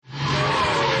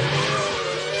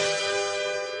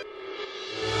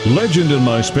Legend in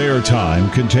My Spare Time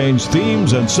contains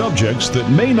themes and subjects that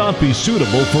may not be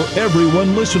suitable for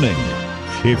everyone listening.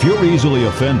 If you're easily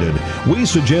offended, we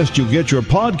suggest you get your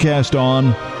podcast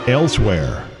on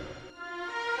elsewhere.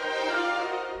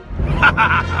 Ha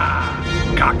ha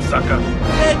ha! Cocksucker!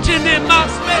 Legend in My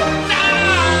Spare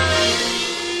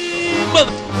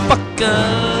Time!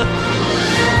 Motherfucker!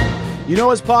 You know,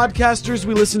 as podcasters,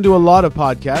 we listen to a lot of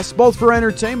podcasts, both for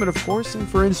entertainment, of course, and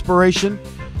for inspiration.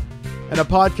 And a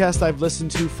podcast I've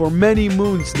listened to for many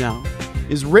moons now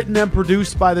is written and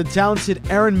produced by the talented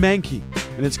Aaron Mahnke,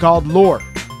 and it's called Lore.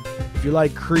 If you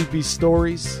like creepy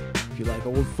stories, if you like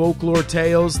old folklore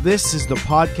tales, this is the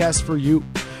podcast for you.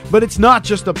 But it's not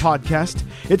just a podcast.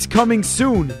 It's coming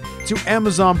soon to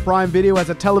Amazon Prime Video as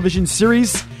a television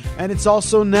series, and it's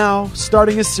also now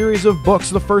starting a series of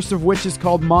books, the first of which is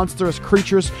called Monstrous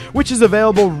Creatures, which is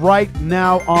available right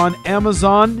now on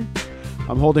Amazon.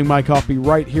 I'm holding my copy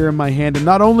right here in my hand, and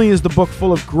not only is the book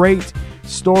full of great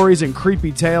stories and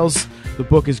creepy tales, the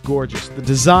book is gorgeous. The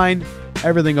design,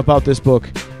 everything about this book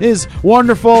is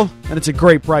wonderful, and it's a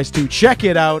great price too. Check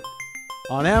it out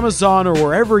on Amazon or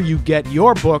wherever you get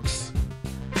your books.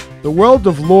 The World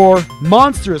of Lore,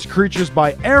 Monstrous Creatures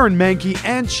by Aaron Mahnke,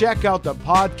 and check out the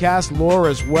podcast Lore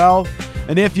as well.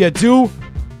 And if you do,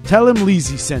 tell him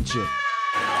Leezy sent you.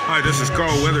 Hi, this is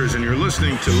Carl Weathers, and you're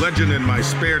listening to Legend in My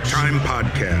Spare Time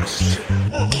podcast.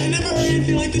 I never heard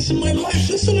anything like this in my life.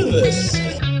 Listen to this.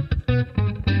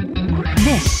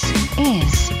 This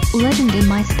is Legend in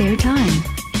My Spare Time.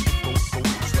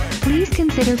 Please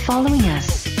consider following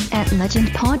us at Legend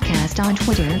Podcast on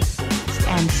Twitter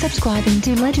and subscribing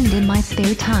to Legend in My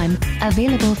Spare Time,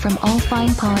 available from all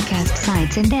fine podcast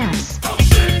sites and apps.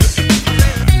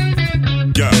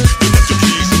 Yeah, you got your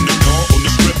keys in the car on the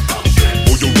strip.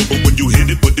 Or your rubber when you hit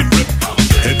it, but it rip.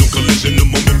 Head on collision the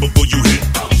moment before you hit.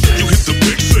 You hit the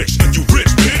big six and you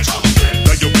rich, bitch.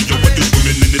 Diarrhea when you're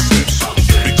swimming in the slips.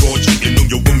 Big call cheating on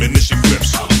your woman and she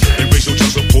flips. They raise your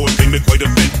child support payment quite a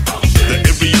bit. The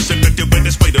area's infected by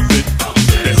the spider bit.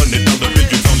 That $100 bill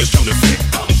you found is counterfeit.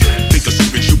 Think of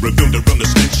secrets you revealed around the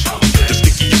snitch. The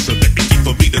stickiest of the icky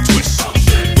for me to twist.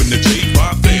 When the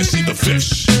J-Rock fans see the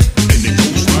fish. And it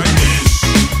goes like this.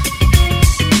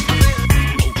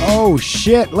 Oh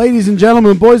shit, ladies and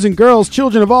gentlemen, boys and girls,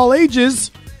 children of all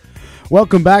ages,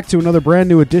 welcome back to another brand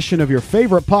new edition of your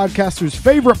favorite podcaster's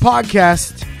favorite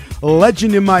podcast,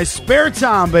 Legend in My Spare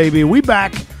Time, baby. We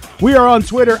back. We are on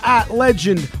Twitter at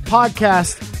Legend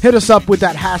Podcast. Hit us up with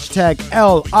that hashtag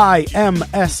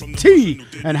LIMST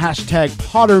and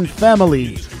hashtag Modern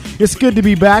Family. It's good to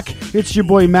be back. It's your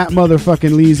boy Matt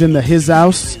motherfucking Lee's in his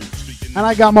house. And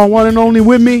I got my one and only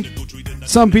with me.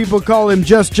 Some people call him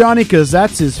Just Johnny because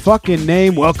that's his fucking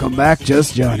name. Welcome back,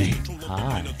 Just Johnny.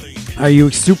 Hi. Are you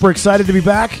super excited to be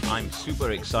back? I'm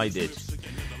super excited.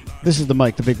 This is the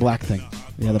mic, the big black thing.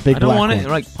 Yeah, the big black I don't want one. it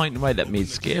like pointing right at me.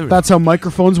 It's scary. That's how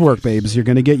microphones work, babes. You're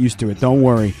going to get used to it. Don't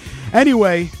worry.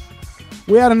 Anyway,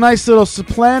 we had a nice little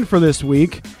plan for this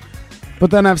week,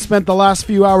 but then I've spent the last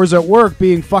few hours at work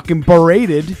being fucking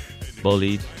berated,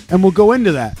 bullied, and we'll go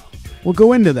into that.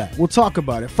 We'll talk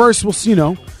about it. First,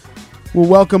 we'll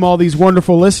welcome all these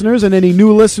wonderful listeners and any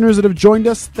new listeners that have joined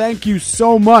us. Thank you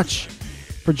so much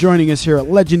for joining us here at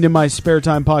Legend in My Spare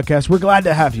Time podcast. We're glad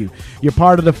to have you. You're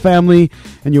part of the family,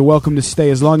 and you're welcome to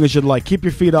stay as long as you'd like. Keep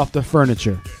your feet off the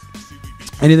furniture.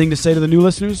 Anything to say to the new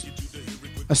listeners?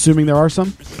 Assuming there are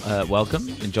some. Welcome.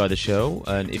 Enjoy the show.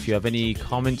 And if you have any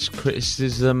comments,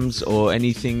 criticisms, or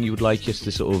anything you would like us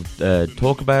to sort of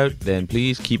talk about, then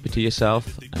please keep it to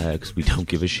yourself, because we don't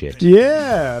give a shit.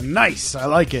 Yeah, nice. I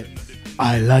like it.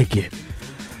 I like it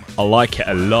a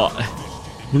lot.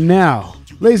 Now,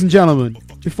 ladies and gentlemen,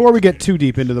 before we get too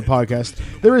deep into the podcast,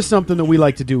 there is something that we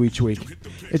like to do each week.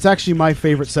 It's actually my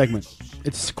favorite segment.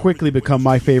 It's quickly become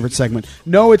my favorite segment.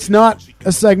 No, it's not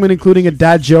a segment including a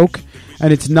dad joke,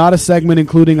 and it's not a segment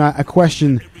including a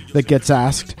question that gets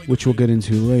asked, which we'll get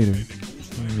into later.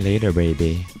 Later,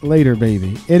 baby.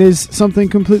 It is something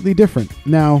completely different.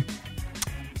 Now,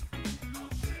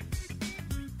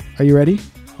 are you ready?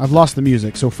 I've lost the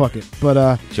music, so fuck it. But do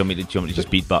you want me to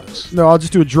just beatbox? No, I'll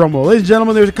just do a drum roll. Ladies and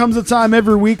gentlemen, there comes a time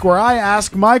every week where I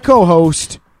ask my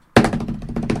co-host,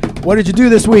 what did you do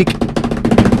this week?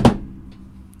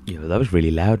 Yeah, well, that was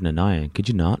really loud and annoying. Could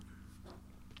you not?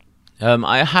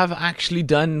 I have actually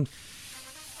done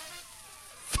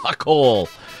fuck all.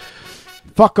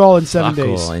 Fuck all in 7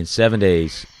 days. Fuck all in 7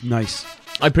 days. Nice.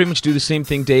 I pretty much do the same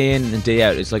thing day in and day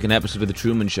out. It's like an episode of The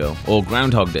Truman Show or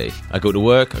Groundhog Day. I go to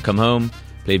work, I come home,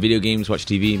 play video games, watch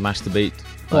TV, masturbate.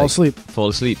 Fall asleep. Fall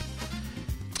asleep.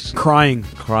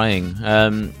 Battlefront.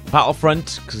 Crying.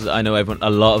 Battlefront, because I know a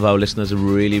lot of our listeners are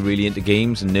really, really into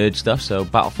games and nerd stuff. So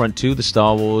Battlefront 2, the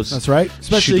Star Wars. That's right.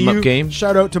 Especially shoot 'em you. up game.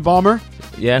 Shout out to Bomber.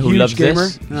 Yeah, who Huge loves gamer.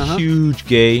 this? Uh-huh. Huge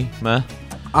gamer.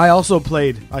 I also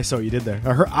played. I saw what you did there.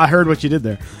 I heard what you did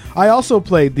there. I also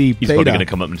played the He's beta. probably going to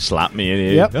come up and slap me in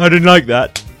here. Yep. I didn't like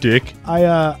that, dick.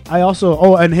 I also.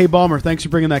 Oh, and hey, Bomber, thanks for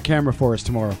bringing that camera for us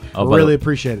tomorrow. Oh, I really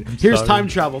appreciate it. Here's sorry. time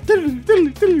travel.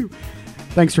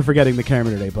 Thanks for forgetting the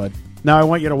camera today, bud. Now I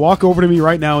want you to walk over to me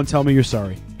right now and tell me you're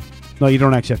sorry. No, you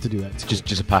don't actually have to do that. It's cool.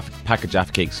 Just a pack of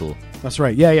Jaffa Cakes. That's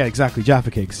right. Yeah, exactly.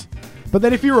 Jaffa Cakes. But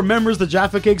then if he remembers the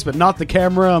Jaffa Cakes but not the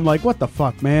camera, I'm like, what the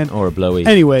fuck, man? Or a blowy.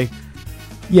 Anyway,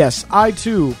 yes, I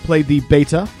too played the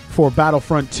beta for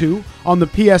Battlefront 2 on the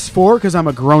PS4 because I'm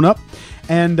a grown-up.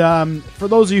 And for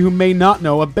those of you who may not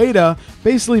know, a beta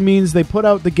basically means they put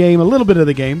out the game, a little bit of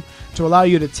the game, to allow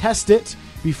you to test it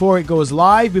before it goes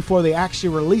live, before they actually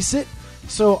release it.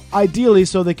 So ideally,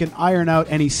 so they can iron out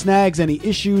any snags, any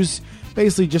issues,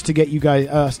 basically just to get you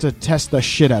guys to test the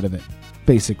shit out of it,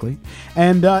 basically.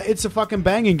 And it's a fucking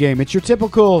banging game. It's your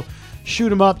typical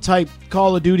shoot 'em up type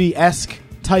Call of Duty-esque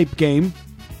type game,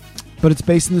 but it's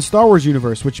based in the Star Wars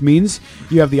universe, which means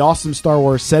you have the awesome Star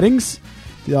Wars settings,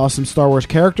 the awesome Star Wars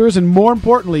characters, and more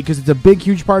importantly, because it's a big,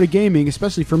 huge part of gaming,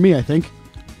 especially for me, I think,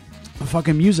 the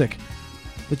fucking music,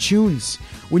 the tunes.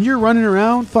 When you're running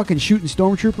around fucking shooting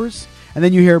stormtroopers, and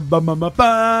then you hear ba ba ba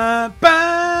ba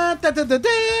ba da da da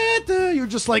da, you're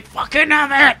just like, fucking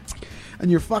have it! And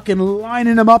you're fucking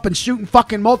lining them up and shooting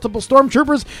fucking multiple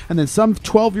stormtroopers, and then some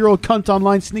 12-year-old cunt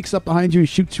online sneaks up behind you and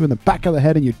shoots you in the back of the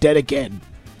head, and you're dead again.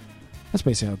 That's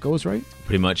basically how it goes, right?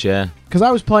 Pretty much, yeah. Because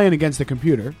I was playing against the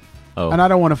computer, Oh. and I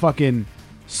don't want to fucking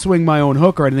swing my own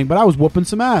hook or anything, but I was whooping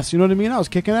some ass, you know what I mean? I was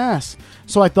kicking ass.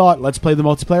 So I thought, let's play the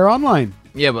multiplayer online.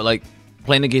 Yeah, but like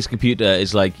playing against computer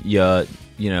is like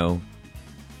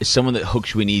it's someone that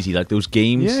hooks you in easy. Like those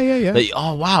games. Yeah. That,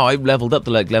 oh wow, I leveled up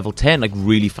to like level 10 like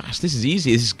really fast. This is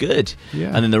easy. This is good. Yeah.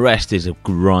 And then the rest is a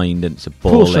grind and it's a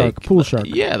ball Pool shark.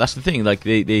 Yeah, that's the thing. Like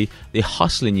they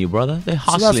hustling you, brother. They So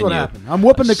hustling that's what you. happened. I'm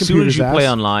whooping the As soon as computer's you ass. play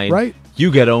online, right? You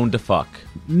get owned to fuck.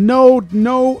 No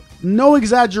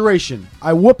exaggeration.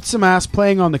 I whooped some ass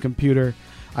playing on the computer.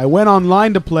 I went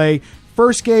online to play.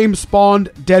 First game spawned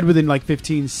dead within like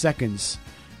 15 seconds.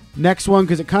 Next one,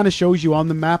 because it kind of shows you on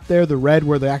the map there, the red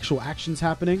where the actual action's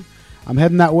happening. I'm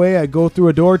heading that way. I go through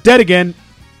a door. Dead again.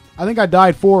 I think I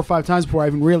died 4 or 5 times before I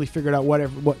even really figured out what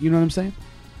you know what I'm saying?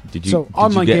 Did you? So did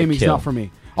online you get a gaming's kill? not for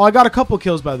me. Oh, I got a couple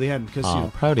kills by the end because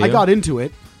proud of I you. got into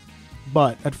it,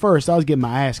 but at first I was getting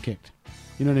my ass kicked.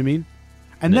 You know what I mean?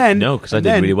 And then no, because I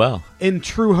did really well. In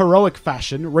true heroic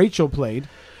fashion, Rachel played,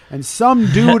 and some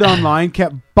dude online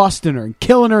kept busting her and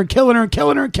killing her and killing her and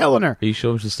killing her and killing her. Are you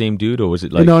sure it was the same dude or was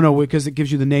it like? No, because it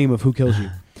gives you the name of who kills you.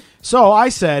 So I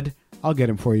said, "I'll get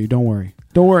him for you. Don't worry,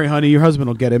 honey. Your husband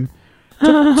will get him."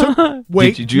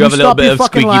 Wait, Did you have a little stop bit your of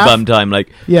fucking squeaky laugh? bum time?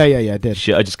 Like, Yeah, I did.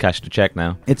 shit, I just cashed a check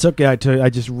now. It's okay. I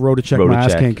just wrote a check. Wrote My a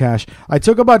ass check. can't cash. I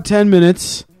took about 10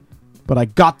 minutes, but I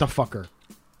got the fucker.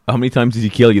 How many times did he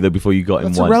kill you though before you got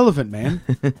That's him one? irrelevant, man.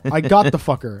 I got the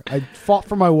fucker. I fought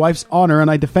for my wife's honor,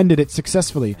 and I defended it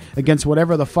successfully against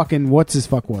whatever the fucking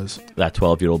what's-his-fuck was. That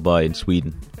 12-year-old boy in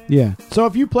Sweden. Yeah. So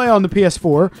if you play on the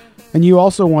PS4, and you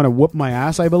also want to whoop my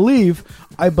ass, I believe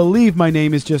my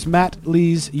name is just Matt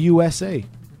Lees USA,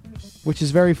 which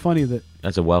is very funny that,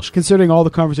 That's a Welsh. considering all the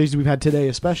conversations we've had today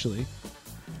especially.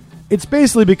 It's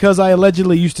basically because I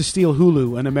allegedly used to steal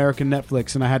Hulu and American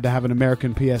Netflix, and I had to have an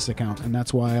American PS account, and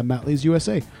that's why I'm Matt Lees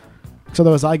USA. So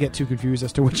otherwise I get too confused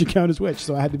as to which account is which,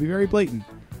 so I had to be very blatant.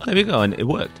 There we go, and it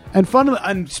worked.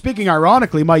 And speaking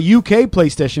ironically, my UK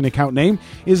PlayStation account name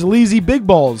is Leezy Big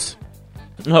Balls.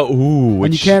 Oh, ooh.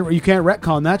 And you can't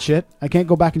retcon that shit. I can't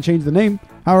go back and change the name.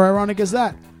 How ironic is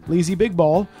that? Leezy Big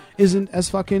Ball isn't as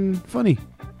fucking funny.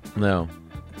 No.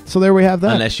 So there we have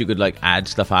that. Unless you could like add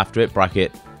stuff after it,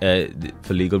 bracket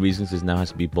for legal reasons. It now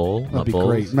has to be ball, That'd not be balls.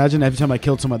 great. Imagine every time I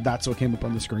killed someone, that's what came up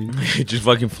on the screen. It just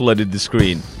fucking flooded the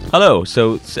screen. Hello.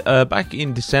 So back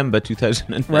in December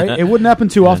 2000, Right? It wouldn't happen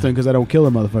too often because I don't kill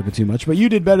a motherfucker too much. But you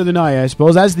did better than I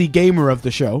suppose, as the gamer of the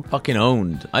show. fucking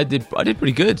owned. I did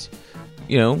pretty good.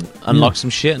 You know, unlocked some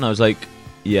shit, and I was like,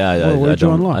 yeah, Well, what I did you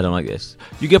don't unlock? like this.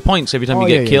 You get points every time Oh, you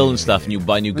get yeah, killed yeah, and stuff, and you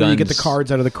buy new And guns. then you get the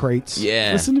cards out of the crates.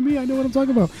 Yeah. Listen to me, I know what I'm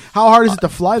talking about. How hard is it to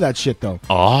fly that shit, though?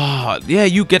 Oh, yeah,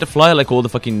 you get to fly like all the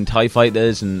fucking TIE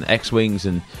fighters and X-Wings,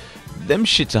 and them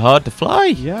shits are hard to fly.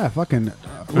 Yeah, fucking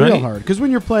real Right. hard. Because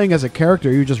when you're playing as a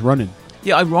character, you're just running.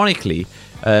 Yeah, ironically,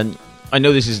 I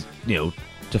know this is,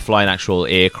 to fly an actual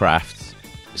aircraft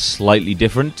slightly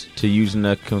different to using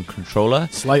a controller.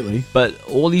 Slightly. But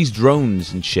all these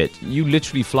drones and shit, you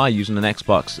literally fly using an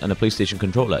Xbox and a PlayStation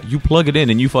controller. You plug it in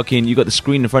and you got the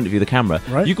screen in front of you, the camera.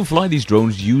 Right. You can fly these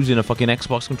drones using a fucking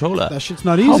Xbox controller. That shit's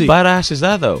not easy. How badass is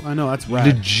that, though? I know, that's rad.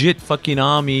 Legit fucking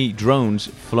army drones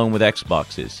flown with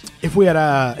Xboxes. If we had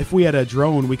a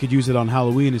drone, we could use it on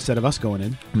Halloween instead of us going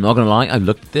in. I'm not gonna lie, I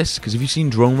looked at this because have you seen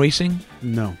drone racing?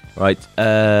 No. Right.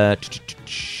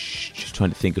 Just trying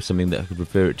to think of something that I could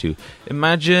refer it to.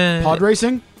 Imagine Pod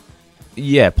racing?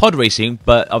 Yeah, pod racing,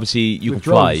 but obviously you With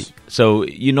can fly. drones. So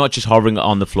you're not just hovering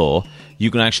on the floor.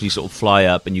 You can actually sort of fly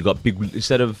up, and you got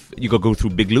instead of you got to go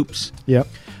through big loops. Yep.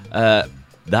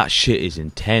 That shit is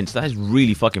intense. That is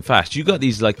really fucking fast. You got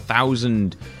these like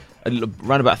around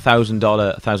about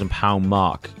 £1,000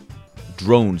 mark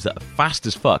drones that are fast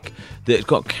as fuck. That's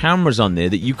got cameras on there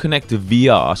that you connect to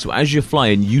VR. So as you're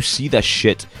flying, you see that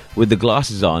shit with the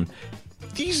glasses on.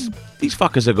 These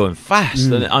fuckers are going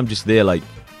fast, and I'm just there like,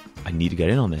 I need to get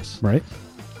in on this. Right.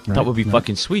 That would be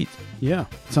fucking sweet. Yeah.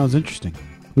 Sounds interesting.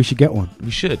 We should get one.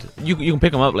 We should. You can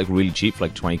pick them up like really cheap, for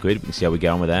like 20 quid. We can see how we get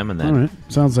on with them, and then All right.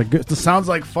 Sounds like good. Sounds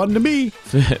like fun to me.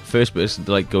 first person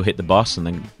to like go hit the boss and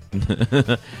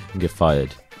then and get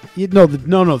fired.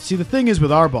 No. See, the thing is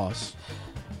with our boss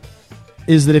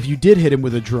is that if you did hit him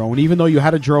with a drone, even though you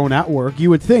had a drone at work, you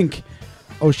would think,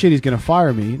 oh shit, he's going to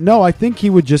fire me. No, I think he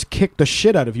would just kick the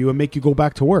shit out of you and make you go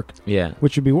back to work. Yeah.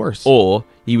 Which would be worse. Or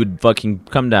he would fucking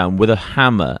come down with a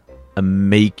hammer and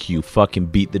make you fucking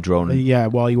beat the drone Yeah,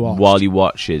 while you watch. while he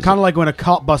watches. Kind of like when a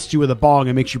cop busts you with a bong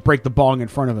and makes you break the bong in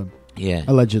front of him. Yeah.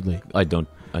 Allegedly. I don't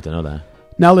know that.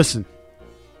 Now listen.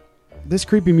 This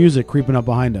creepy music creeping up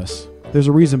behind us. There's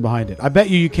a reason behind it. I bet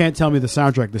you can't tell me the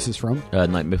soundtrack this is from.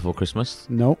 Night Before Christmas.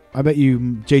 No. I bet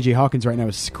you J.J. Hawkins right now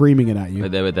is screaming it at you.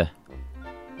 Right there.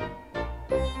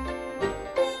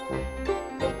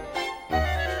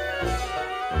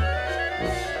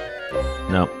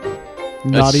 No.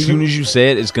 Not as even. soon as you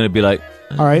say it, it's going to be like,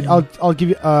 All right, I'll give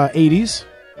you 80s.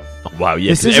 oh, wow,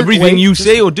 yeah. This 'cause isn't- everything wait, you this-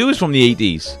 say or do is from the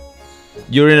 80s.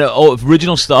 You're in an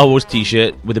original Star Wars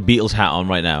t-shirt with a Beatles hat on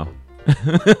right now.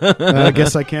 I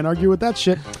guess I can't argue with that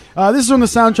shit. This is from the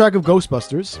soundtrack of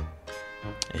Ghostbusters.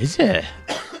 Is it?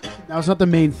 Now, it's not the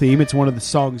main theme. It's one of the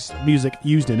songs, music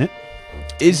used in it.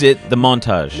 Is it the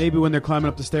montage? Maybe when they're climbing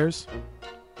up the stairs.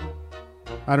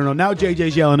 I don't know. Now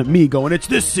JJ's yelling at me going, it's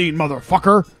this scene,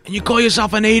 motherfucker. And you call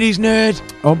yourself an 80s nerd?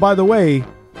 Oh, by the way.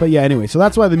 But yeah, anyway. So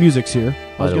that's why the music's here.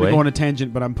 I was the going to way? go on a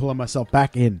tangent, but I'm pulling myself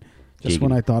back in. Just Giggity.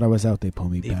 when I thought I was out, they pull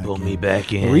me They back pull in. me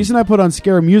back in. The reason I put on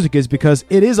scary music is because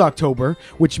it is October,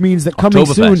 which means that coming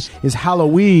soon Oktoberfest. is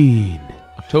Halloween.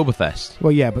 Oktoberfest.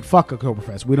 Well, yeah, but fuck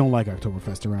Oktoberfest. We don't like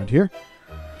Oktoberfest around here.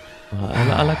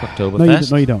 I like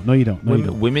Oktoberfest. No, you don't. No, you don't. No, you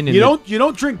don't. Women in You the- don't. You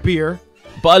don't drink beer.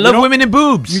 But I love don't- women in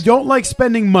boobs. You don't like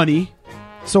spending money.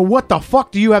 So what the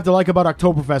fuck do you have to like about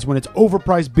Oktoberfest when it's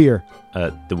overpriced beer?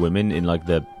 The women in like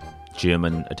the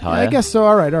German attire. I guess so.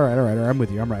 All right. I'm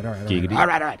with you. I'm right. All right. Giggity. All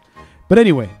right. But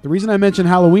anyway, the reason I mentioned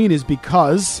Halloween is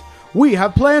because we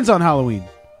have plans on Halloween.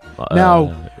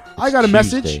 Now, I got a it's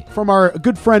message Tuesday. from our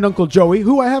good friend Uncle Joey,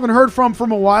 who I haven't heard from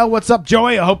a while. What's up,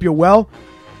 Joey? I hope you're well.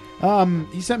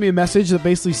 He sent me a message that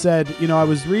basically said, I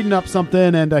was reading up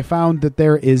something and I found that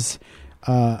there is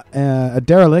a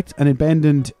derelict, an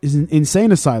abandoned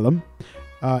insane asylum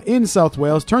in South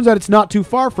Wales. Turns out it's not too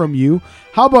far from you.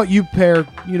 How about you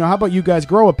how about you guys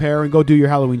grow a pair and go do your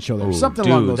Halloween show there? Oh, Something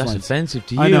dude, along those that's lines. offensive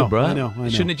to you, I know, bro. I know.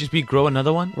 Shouldn't it just be grow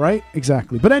another one? Right?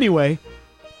 Exactly. But anyway,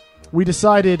 we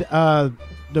decided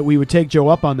that we would take Joe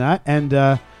up on that.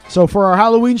 And so for our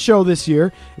Halloween show this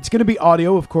year, it's going to be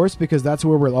audio, of course, because that's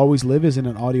where we'll always live, is in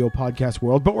an audio podcast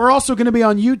world. But we're also going to be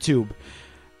on YouTube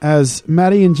as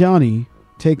Maddie and Johnny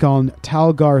take on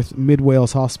Talgarth Mid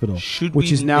Wales Hospital, Should which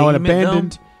we is now an name it, though?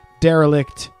 abandoned,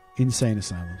 derelict insane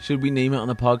asylum. Should we name it on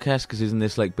the podcast? Because isn't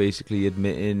this like basically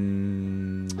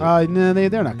admitting? No,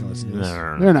 they're not going to listen to this.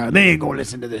 No. They're not. They ain't going to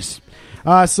listen to this.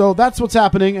 So that's what's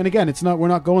happening. And again, we're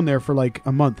not going there for like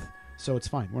a month, so it's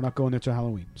fine. We're not going there till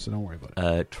Halloween, so don't worry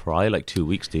about it. Try like 2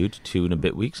 weeks, dude. 2 and a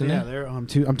bit weeks. Yeah, There. I'm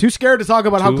too scared to talk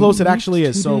about how 2 close it weeks, actually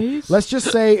is. 2 So days? let's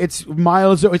just say it's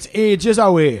miles. It's ages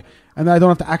away, and I don't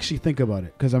have to actually think about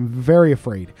it because I'm very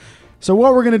afraid. So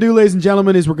what we're going to do, ladies and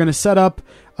gentlemen, is we're going to set up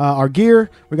our gear.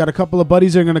 We got a couple of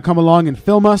buddies that are going to come along and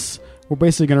film us. We're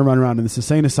basically going to run around in this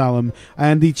insane asylum.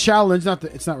 And the challenge,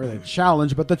 it's not really a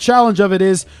challenge, but the challenge of it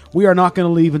is we are not going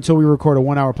to leave until we record a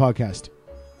 1-hour podcast.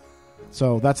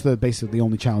 So that's basically the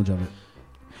only challenge of it.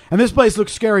 And this place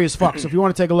looks scary as fuck. So if you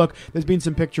want to take a look, there's been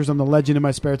some pictures on the Legend in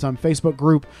My Spare Time Facebook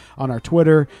group, on our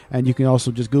Twitter, and you can also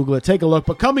just Google it. Take a look.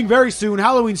 But coming very soon,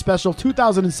 Halloween special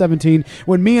 2017,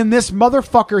 when me and this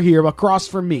motherfucker here across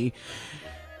from me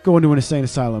go into an insane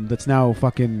asylum that's now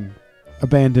fucking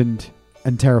abandoned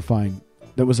and terrifying,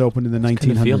 that was opened in the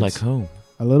 1900s. Feel like home.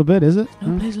 A little bit, is it?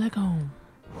 No place like home.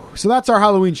 So that's our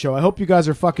Halloween show. I hope you guys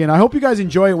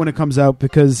enjoy it when it comes out,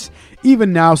 because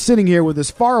even now, sitting here with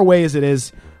as far away as it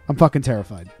is, I'm fucking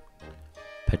terrified.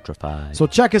 Petrified. So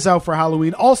check us out for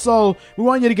Halloween. Also, we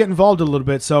want you to get involved a little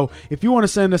bit. So if you want to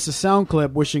send us a sound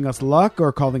clip wishing us luck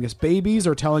or calling us babies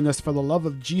or telling us for the love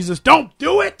of Jesus, don't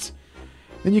do it,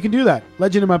 then you can do that.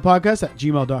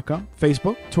 legendinmypodcast@gmail.com,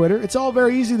 Facebook, Twitter. It's all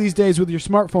very easy these days with your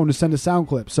smartphone to send a sound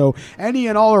clip. So any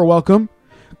and all are welcome.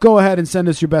 Go ahead and send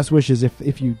us your best wishes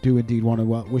if you do indeed want to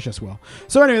wish us well.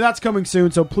 So anyway, that's coming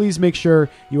soon. So please make sure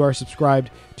you are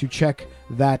subscribed to check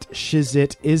that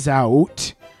shizit is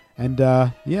out. And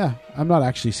yeah, I'm not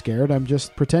actually scared. I'm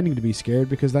just pretending to be scared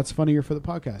because that's funnier for the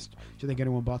podcast. Do you think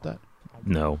anyone bought that?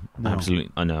 No. Absolutely.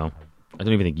 I know. I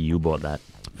don't even think you bought that.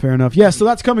 Fair enough. Yeah, so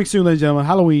that's coming soon, ladies and gentlemen.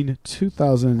 Halloween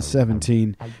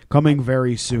 2017, coming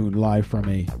very soon, live from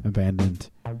a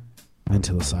abandoned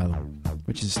mental asylum,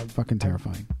 which is fucking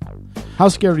terrifying. How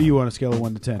scared are you on a scale of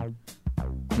 1 to 10?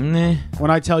 Meh. When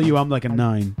I tell you I'm like a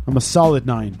 9, I'm a solid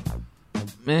 9.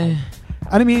 Meh.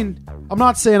 I mean, I'm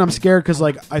not saying I'm scared because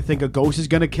like I think a ghost is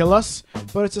gonna kill us,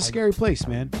 but it's a scary place,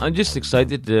 man. I'm just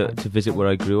excited to visit where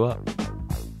I grew up.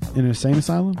 In an insane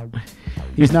asylum?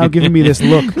 He's now giving me this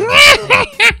look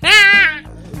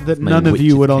that none of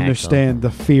you would understand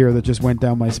the fear that just went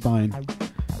down my spine.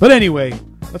 But anyway,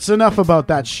 that's enough about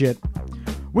that shit.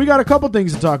 We got a couple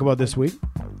things to talk about this week.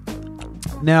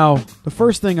 Now, the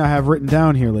first thing I have written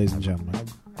down here, ladies and gentlemen,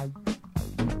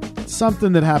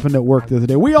 something that happened at work the other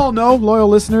day. We all know, loyal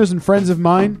listeners and friends of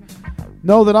mine,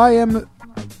 know that I am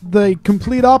the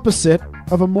complete opposite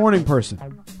of a morning person.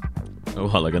 Oh,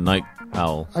 what, like a night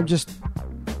owl? I'm just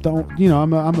don't, you know,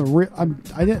 in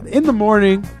the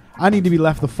morning, I need to be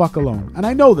left the fuck alone. And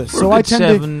I know this. So I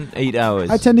tend 7-8 hours.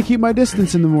 I tend to keep my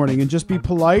distance in the morning and just be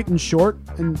polite and short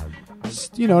and,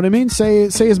 you know what I mean? Say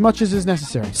as much as is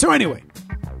necessary. So anyway,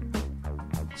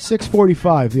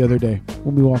 6:45 the other day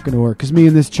when we walk into work, because me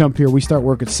and this chump here, we start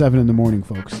work at 7 in the morning,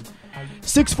 folks.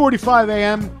 6:45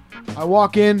 a.m. I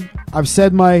walk in. I've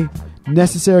said my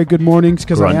necessary good mornings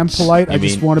because I am polite. I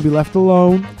just want to be left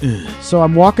alone. So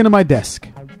I'm walking to my desk,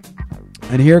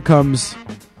 and here comes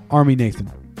Army Nathan,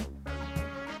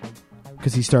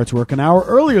 because he starts work an hour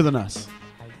earlier than us.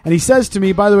 And he says to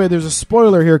me, by the way, there's a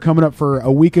spoiler here coming up for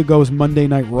a week ago's Monday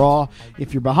Night Raw.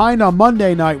 If you're behind on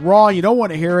Monday Night Raw and you don't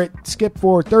want to hear it, skip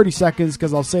forward 30 seconds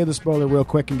because I'll say the spoiler real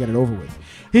quick and get it over with.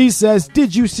 He says,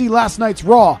 did you see last night's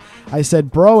Raw? I said,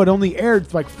 bro, it only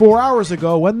aired like 4 hours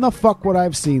ago. When the fuck would I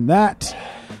have seen that?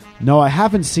 No, I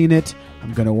haven't seen it.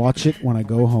 I'm going to watch it when I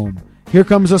go home. Here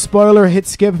comes a spoiler. Hit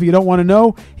skip if you don't want to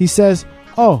know. He says,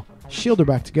 oh, S.H.I.E.L.D. are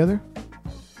back together.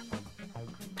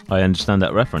 I understand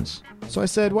that reference. So I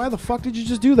said, why the fuck did you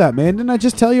just do that, man? Didn't I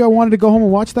just tell you I wanted to go home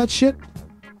and watch that shit?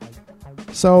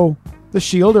 So, the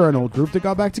S.H.I.E.L.D. are an old group that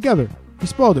got back together. He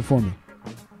spoiled it for me. You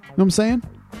know what I'm saying?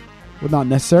 Well, not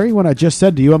necessary when I just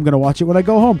said to you I'm going to watch it when I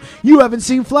go home. You haven't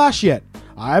seen Flash yet.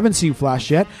 I haven't seen Flash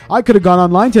yet. I could have gone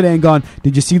online today and gone,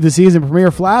 did you see the season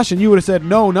premiere Flash? And you would have said,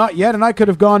 no, not yet. And I could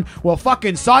have gone, well,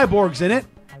 fucking Cyborg's in it.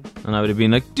 And I would have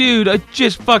been like, dude, I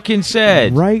just fucking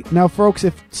said. Right? Now, folks,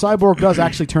 if Cyborg does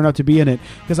actually turn out to be in it,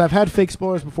 because I've had fake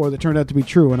spoilers before that turned out to be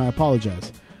true, and I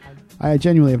apologize. I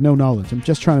genuinely have no knowledge. I'm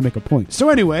just trying to make a point. So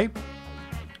anyway,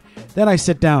 then I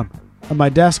sit down on my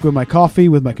desk with my coffee,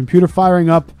 with my computer firing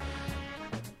up,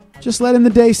 just letting the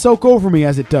day soak over me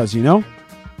as it does, you know?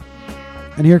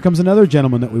 And here comes another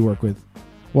gentleman that we work with.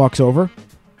 Walks over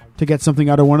to get something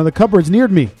out of one of the cupboards near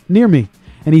me.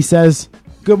 And he says,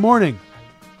 good morning.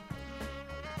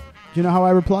 Do you know how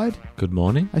I replied? Good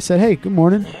morning. I said, hey, good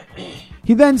morning.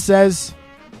 He then says,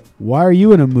 why are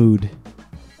you in a mood?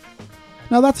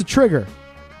 Now that's a trigger.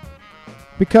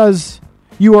 Because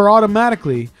you are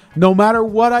automatically, no matter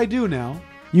what I do now,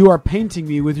 you are painting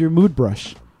me with your mood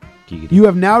brush. You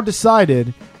have now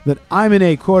decided that I'm in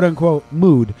a quote-unquote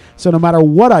mood. So no matter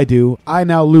what I do, I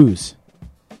now lose.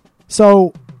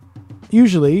 So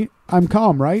usually I'm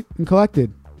calm, right? And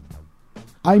collected.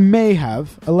 I may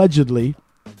have, allegedly,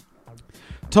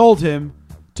 told him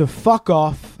to fuck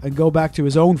off and go back to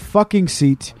his own fucking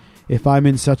seat if I'm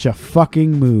in such a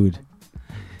fucking mood.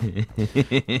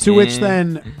 To which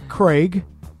then Craig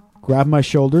grabbed my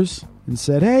shoulders and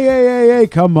said, hey,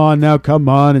 come on,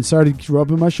 and started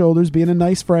rubbing my shoulders, being a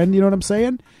nice friend, you know what I'm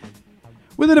saying?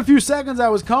 Within a few seconds, I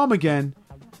was calm again,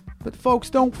 But folks,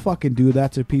 don't fucking do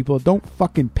that to people. Don't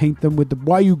fucking paint them with the,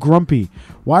 why are you grumpy?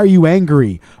 Why are you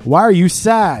angry? Why are you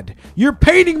sad? You're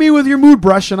painting me with your mood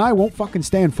brush and I won't fucking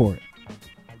stand for it.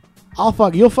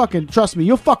 You'll fucking, trust me,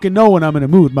 you'll fucking know when I'm in a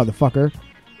mood, motherfucker.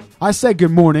 I said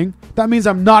good morning. That means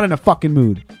I'm not in a fucking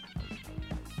mood.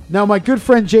 Now, my good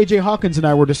friend JJ Hawkins and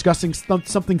I were discussing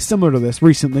something similar to this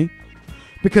recently.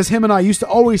 Because him and I used to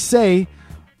always say,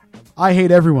 I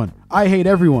hate everyone. I hate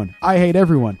everyone. I hate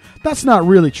everyone. That's not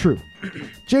really true.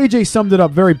 JJ summed it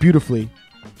up very beautifully.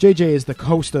 JJ is the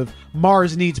host of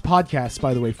Mars Needs Podcasts,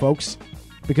 by the way, folks.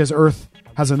 Because Earth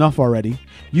has enough already.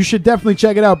 You should definitely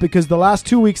check it out because the last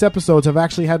 2 weeks' episodes have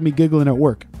actually had me giggling at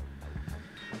work.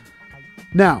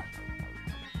 Now,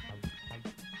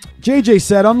 JJ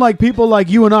said, unlike people like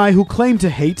you and I who claim to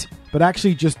hate, but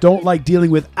actually just don't like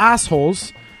dealing with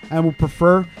assholes and would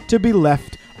prefer to be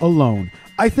left alone.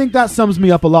 I think that sums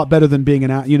me up a lot better than being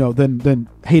than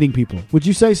hating people. Would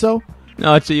you say so?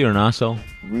 No, I'd say you're an asshole.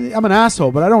 I'm an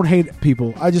asshole, but I don't hate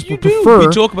people. I just would do. prefer.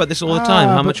 We talk about this all the time.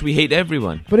 How much we hate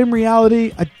everyone. But in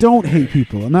reality, I don't hate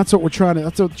people, and that's what we're trying to.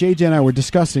 That's what JJ and I were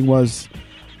discussing. Was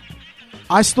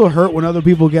I still hurt when other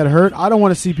people get hurt? I don't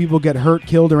want to see people get hurt,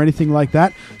 killed, or anything like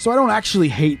that. So I don't actually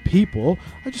hate people.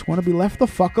 I just want to be left the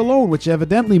fuck alone, which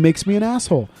evidently makes me an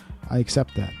asshole. I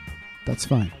accept that. That's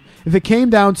fine. If it came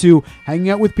down to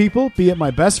hanging out with people, be it my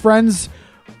best friends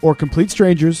or complete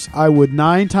strangers, I would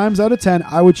 9 times out of 10,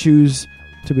 I would choose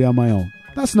to be on my own.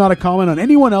 That's not a comment on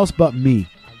anyone else but me.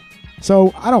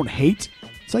 So I don't hate.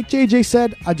 It's like JJ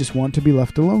said, I just want to be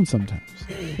left alone sometimes.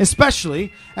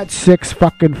 Especially at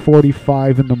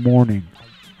 6:45 in the morning.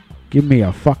 Give me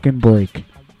a fucking break.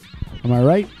 Am I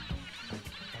right?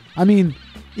 I mean,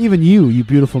 even you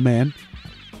beautiful man,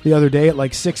 the other day at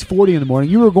like 6:40 in the morning,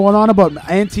 you were going on about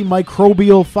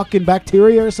antimicrobial fucking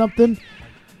bacteria or something.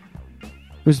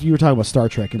 You were talking about Star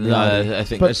Trek. I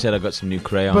think I said I got some new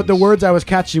crayons. But the words I was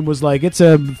catching was like, it's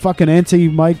a fucking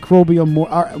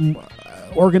antimicrobial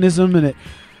organism, and it...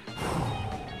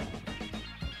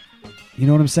 You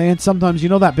know what I'm saying? Sometimes, you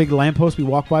know that big lamppost we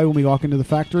walk by when we walk into the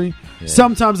factory? Yeah.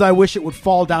 Sometimes I wish it would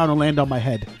fall down and land on my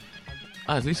head.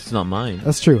 At least it's not mine.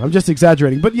 That's true. I'm just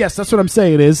exaggerating. But yes, that's what I'm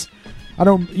saying is, I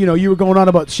don't, you were going on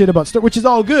about shit about stuff, which is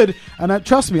all good. And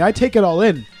trust me, I take it all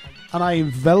in. And I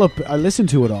listen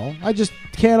to it all. I just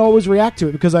can't always react to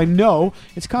it because I know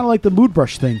it's kind of like the mood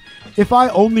brush thing. If I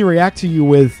only react to you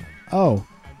with, oh,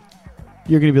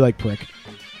 you're going to be like, prick,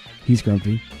 he's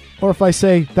grumpy. Or if I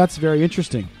say, that's very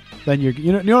interesting, then you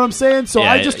know what I'm saying? So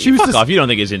yeah, I just choose fuck off. You don't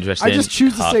think it's interesting. I just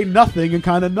choose to say nothing and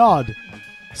kind of nod.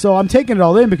 So I'm taking it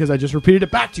all in because I just repeated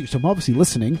it back to you. So I'm obviously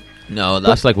listening. No,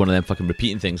 that's like one of them fucking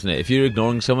repeating things, isn't it? If you're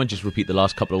ignoring someone, just repeat the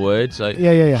last couple of words. Like,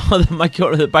 yeah. Oh,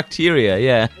 the bacteria,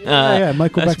 yeah. Yeah,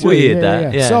 mycobacteria. That's weird,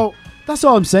 yeah. So that's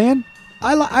all I'm saying.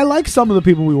 I like some of the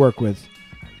people we work with,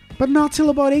 but not till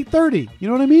about 8:30. You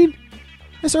know what I mean?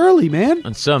 It's early, man.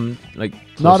 And some, like,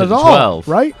 not at all, 12.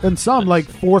 right? And some, like,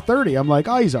 4:30. I'm like,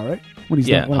 he's all right. When he's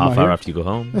not, when half hour here. after you go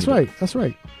home. That's right. That's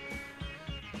right.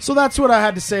 So that's what I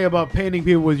had to say about painting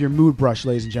people with your mood brush,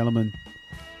 ladies and gentlemen.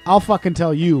 I'll fucking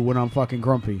tell you when I'm fucking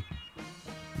grumpy.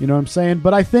 You know what I'm saying?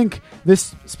 But I think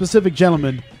this specific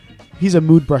gentleman, he's a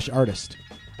mood brush artist.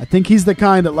 I think he's the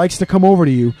kind that likes to come over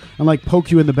to you and like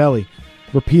poke you in the belly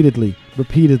repeatedly.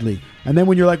 And then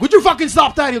when you're like, would you fucking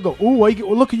stop that? He'll go, ooh,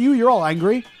 look at you. You're all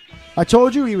angry. I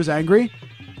told you he was angry.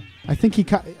 I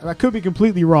think I could be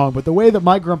completely wrong, but the way that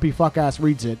my grumpy fuck ass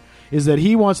reads it is that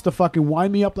he wants to fucking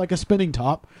wind me up like a spinning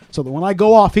top so that when I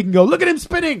go off, he can go, look at him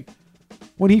spinning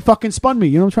when he fucking spun me.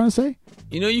 You know what I'm trying to say?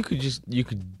 You know, you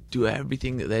could do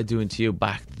everything that they're doing to you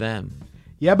back to them.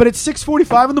 Yeah, but it's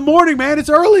 6:45 in the morning, man. It's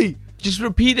early. Just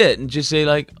repeat it and just say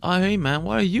like, oh, hey, man,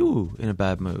 why are you in a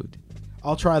bad mood?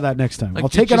 I'll try that next time. Like, I'll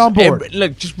take it on board.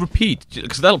 Just repeat,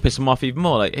 because that'll piss him off even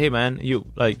more. Like, hey, man,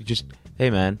 hey,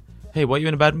 man, hey, why are you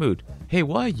in a bad mood? Hey,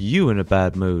 why are you in a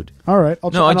bad mood? All right.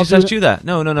 I just asked you that.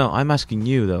 No. I'm asking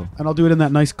you, though. And I'll do it in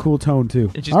that nice, cool tone, too.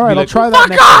 All right, I'll try that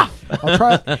next time. I'll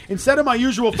try instead of my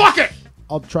usual, fuck it!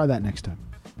 I'll try that next time.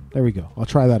 There we go. I'll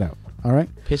try that out. All right?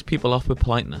 Piss people off with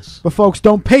politeness. But, folks,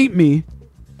 don't paint me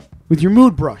with your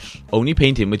mood brush. Only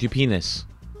paint him with your penis.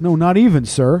 No, not even,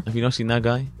 sir. Have you not seen that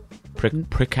guy?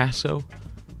 Picasso?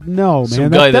 No,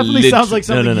 man. That definitely sounds like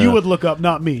something you would look up,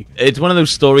 not me. It's one of those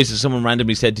stories that someone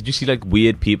randomly said, did you see like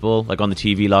weird people like on the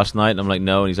TV last night? And I'm like,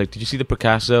 no. And he's like, did you see the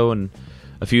Picasso? And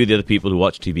a few of the other people who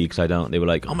watch TV, because I don't, they were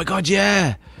like, oh my God,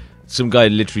 yeah. Some guy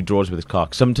literally draws with his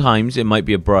cock. Sometimes it might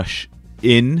be a brush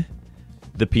in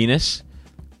the penis.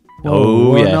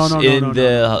 Yes. In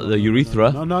the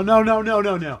urethra.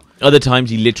 No. Other times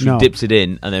he literally dips it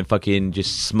in and then fucking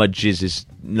just smudges his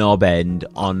knob end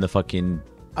on the fucking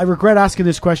I regret asking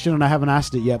this question and I haven't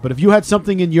asked it yet, but if you had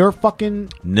something in your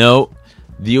fucking... No.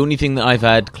 The only thing that I've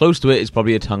had close to it is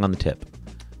probably a tongue on the tip.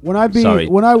 Sorry.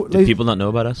 Did people not know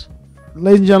about us?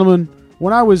 Ladies and gentlemen,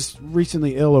 when I was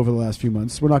recently ill over the last few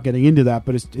months, we're not getting into that,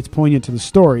 but it's poignant to the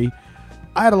story.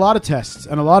 I had a lot of tests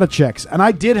and a lot of checks, and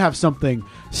I did have something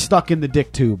stuck in the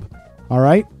dick tube. All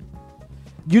right?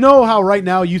 You know how right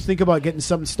now you think about getting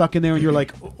something stuck in there and you're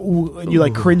like, ooh, and you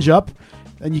like cringe up,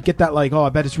 and you get that like, oh, I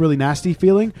bet it's really nasty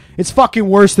feeling? It's fucking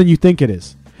worse than you think it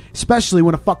is. Especially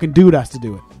when a fucking dude has to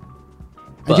do it.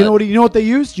 And you know what they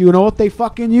used? You know what they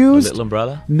fucking used? A little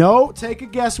umbrella? No, take a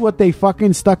guess what they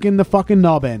fucking stuck in the fucking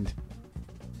knob end.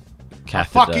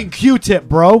 Catheter. Fucking Q-tip,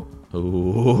 bro.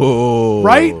 Ooh.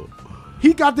 Right?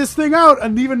 He got this thing out,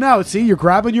 and even now, see, you're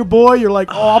grabbing your boy, you're like,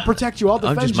 oh, I'll protect you, I'll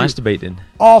defend you. I'm just masturbating.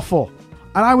 Awful.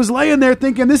 And I was laying there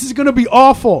thinking, this is going to be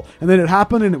awful. And then it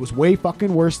happened, and it was way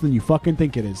fucking worse than you fucking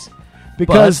think it is.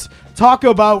 Because talk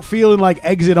about feeling like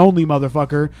exit only,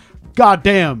 motherfucker. God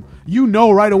damn. You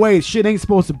know right away shit ain't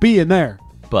supposed to be in there.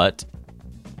 But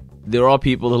there are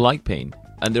people who like pain.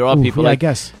 And there are people I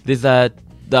guess. There's that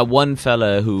one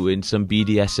fella who in some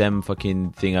BDSM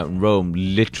fucking thing out in Rome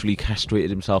literally castrated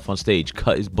himself on stage,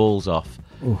 cut his balls off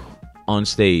on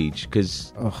stage.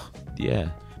 Because, yeah.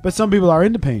 But some people are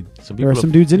into pain. There are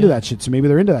some dudes into that shit, so maybe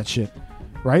they're into that shit.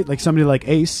 Right? Like somebody like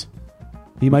Ace.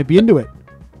 He might be into it.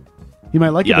 He might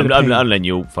like it. Yeah, I'm letting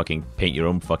you fucking paint your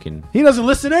own fucking... He doesn't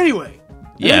listen anyway.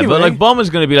 Yeah, anyway, but like Bomber's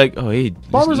going to be like, oh, hey,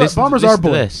 Bomber's our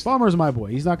boy. This. Bomber's my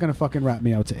boy. He's not going to fucking rat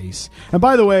me out to Ace. And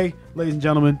by the way, ladies and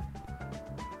gentlemen,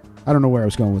 I don't know where I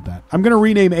was going with that. I'm going to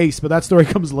rename Ace, but that story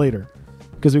comes later.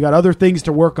 Because we got other things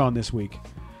to work on this week.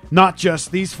 Not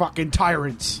just these fucking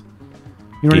tyrants.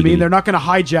 You know what I mean? They're not going to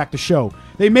hijack the show.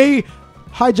 They may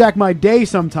hijack my day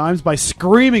sometimes by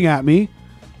screaming at me,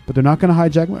 but they're not going to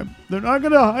hijack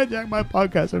my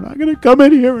podcast. They're not going to come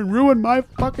in here and ruin my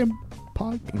fucking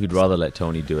podcast. We'd rather let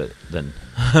Tony do it than...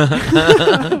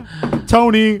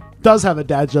 Tony does have a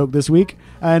dad joke this week.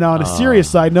 And on a serious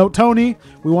side note, Tony,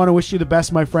 we want to wish you the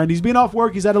best, my friend. He's been off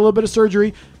work. He's had a little bit of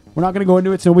surgery. We're not going to go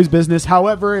into it. It's nobody's business.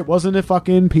 However, it wasn't a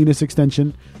fucking penis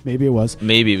extension. Maybe it was.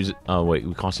 Maybe it was... Oh, wait.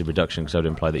 We can't say reduction because that would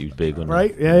imply that he was big.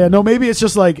 Right? Yeah. No, maybe it's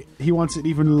just like he wants it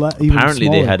even Apparently,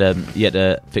 smaller. they had he had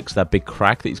to fix that big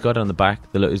crack that he's got on the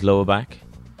back, his lower back.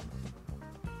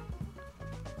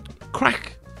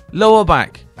 Crack. Lower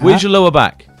back. Where's your lower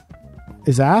back?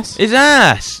 His ass? His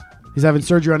ass. He's having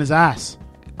surgery on his ass.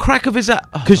 Crack of his ass.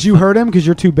 Because you hurt him? Because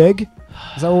you're too big?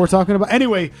 Is that what we're talking about?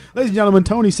 Anyway, ladies and gentlemen,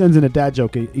 Tony sends in a dad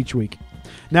joke each week.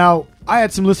 Now, I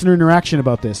had some listener interaction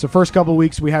about this. The first couple of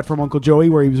weeks we had from Uncle Joey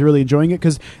where he was really enjoying it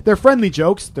because they're friendly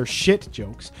jokes. They're shit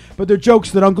jokes. But they're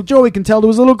jokes that Uncle Joey can tell to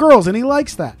his little girls, and he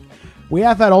likes that. We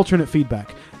have had alternate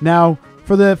feedback. Now,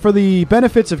 for the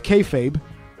benefits of kayfabe,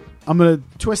 I'm going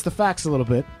to twist the facts a little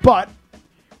bit, but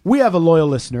we have a loyal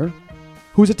listener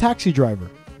who's a taxi driver.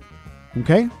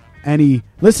 Okay? And he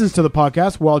listens to the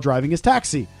podcast while driving his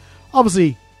taxi.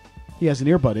 Obviously, he has an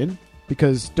earbud in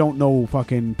because don't know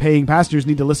fucking paying passengers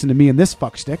need to listen to me and this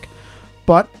fuckstick.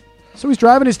 But, so he's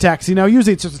driving his taxi. Now,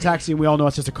 usually it's just a taxi and we all know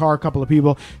it's just a car, a couple of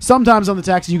people. Sometimes on the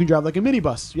taxi you can drive like a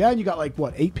minibus. Yeah, and you got like,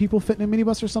 8 people fitting in a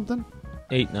minibus or something?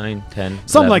 8, 9, 10,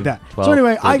 something 11, like that. 12, so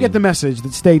anyway, 13. I get the message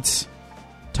that states,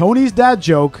 Tony's dad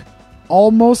joke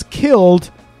almost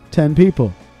killed 10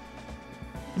 people.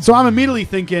 So I'm immediately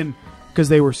thinking, because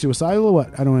they were suicidal or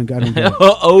what? I don't get it.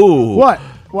 Oh. What?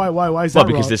 Why is that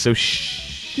because wrong? they're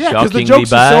so yeah, because the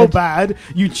jokes are so bad,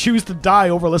 you choose to die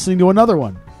over listening to another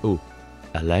one. Ooh.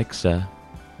 Alexa.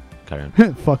 Carry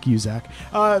on. Fuck you, Zach.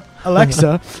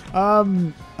 Alexa. We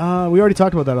already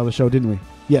talked about that on the show, didn't we?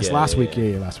 Yes, last week.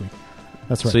 Yeah, last week.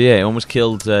 That's right. So yeah, it almost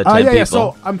killed 10 people. Yeah,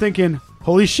 so I'm thinking,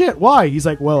 holy shit, why? He's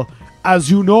like, well,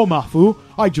 as you know, Mafu,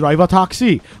 I drive a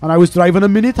taxi. And I was driving a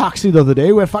mini taxi the other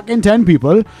day with fucking 10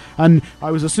 people. And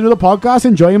I was listening to the podcast,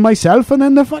 enjoying myself. And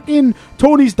then the fucking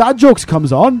Tony's dad jokes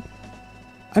comes on.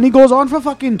 And he goes on for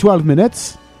fucking 12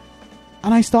 minutes.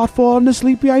 And I start falling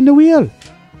asleep behind the wheel.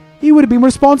 He would have been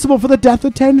responsible for the death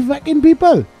of 10 fucking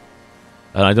people.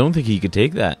 And I don't think he could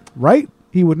take that. Right?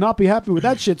 He would not be happy with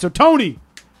that shit. So Tony,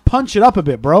 punch it up a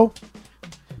bit, bro.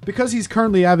 Because he's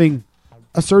currently having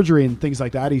a surgery and things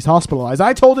like that, he's hospitalized.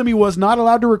 I told him he was not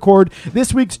allowed to record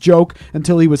this week's joke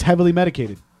until he was heavily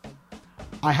medicated.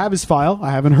 I have his file.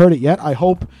 I haven't heard it yet. I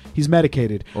hope he's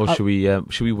medicated. Or should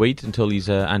we wait until he's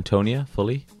Antonia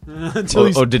fully?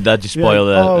 Until or did that just spoil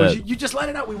that? Oh, you just let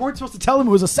it out. We weren't supposed to tell him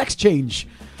it was a sex change.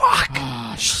 Fuck.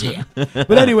 Ah, shit.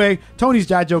 But anyway, Tony's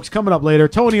dad joke's coming up later.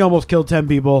 Tony almost killed 10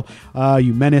 people.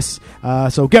 You menace.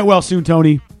 So get well soon,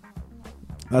 Tony.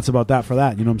 That's about that for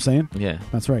that. You know what I'm saying? Yeah.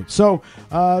 That's right. So,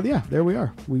 yeah, there we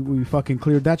are. We fucking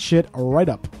cleared that shit right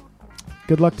up.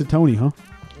 Good luck to Tony, huh?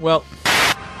 Well,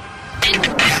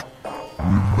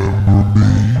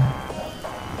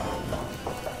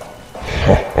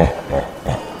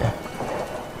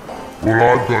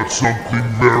 Well, I've got something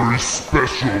very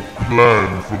special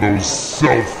planned for those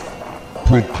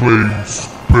self-proclaimed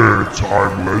spare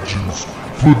time legends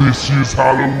for this year's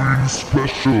Halloween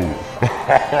special.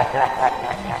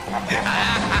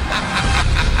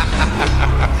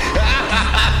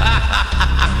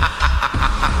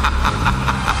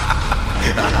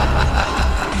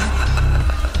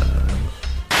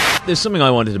 there's something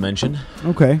I wanted to mention.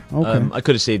 Okay. I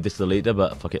could have saved this till later,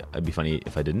 but fuck it. It'd be funny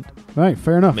if I didn't. All right,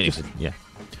 fair enough. I mean, yeah.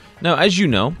 Now, as you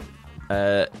know...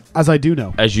 as I do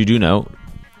know. As you do know,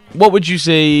 what would you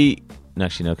say...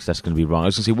 Actually, no, because that's going to be wrong. I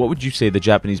was going to say, what would you say the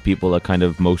Japanese people are kind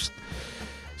of most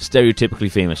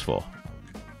stereotypically famous for?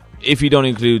 If you don't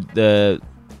include the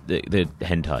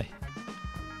hentai.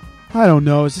 I don't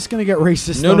know. Is this going to get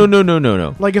racist?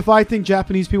 No. Like, if I think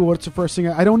Japanese people, what's the first thing?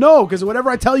 I don't know, because whatever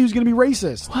I tell you is going to be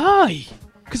racist. Why?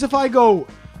 Because if I go,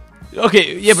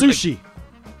 okay, yeah, but sushi,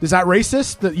 is that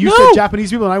racist? That you No. said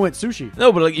Japanese people and I went sushi.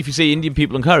 No, but like if you say Indian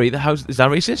people and curry, is that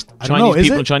racist? I don't know, Chinese is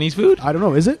people it? and Chinese food? I don't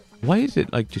know. Is it? Why is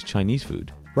it like just Chinese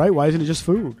food? Right? Why isn't it just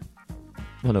food?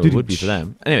 Well, no, it would be for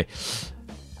them. Anyway,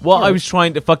 what I was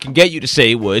trying to fucking get you to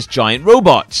say was giant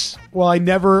robots. Well, I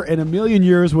never in a million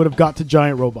years would have got to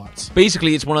giant robots.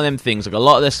 Basically, it's one of them things. Like a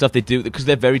lot of their stuff they do, because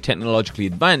they're very technologically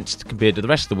advanced compared to the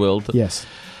rest of the world. Yes.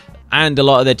 And a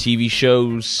lot of their TV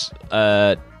shows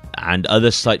and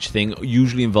other such thing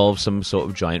usually involve some sort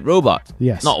of giant robot.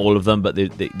 Yes. Not all of them, but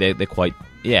they're quite...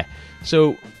 Yeah.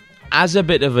 So, as a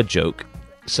bit of a joke,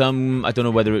 I don't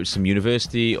know whether it was some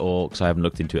university or... Because I haven't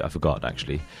looked into it, I forgot,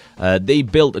 actually. They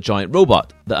built a giant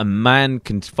robot that a man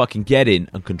can fucking get in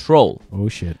and control. Oh,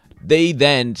 shit. They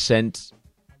then sent...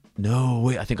 No,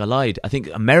 wait, I think I lied. I think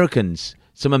Americans...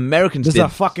 Some Americans This did... is a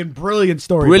fucking brilliant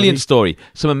story. Brilliant buddy. story.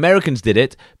 Some Americans did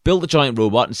it, built a giant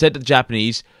robot, and said to the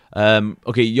Japanese,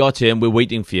 okay, your turn, we're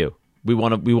waiting for you. We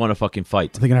want to fucking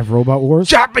fight. Are they going to have robot wars?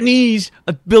 Japanese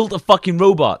have built a fucking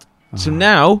robot. So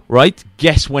now, right,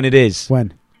 guess when it is.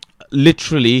 When?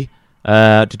 Literally...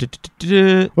 Well, if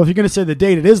you're going to say the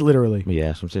date, it is literally. Yeah,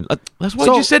 that's what I'm saying. That's what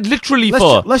So, I just said literally let's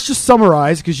for. let's just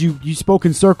summarize, because you spoke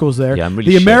in circles there. Yeah, I'm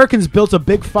really the shit. Americans built a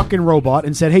big fucking robot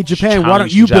and said, hey, Japan, why don't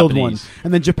Challenged you the build one? Japanese.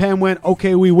 And then Japan went,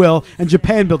 okay, we will. And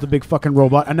Japan built a big fucking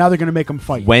robot, and now they're going to make them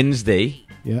fight. Wednesday,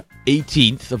 Yeah.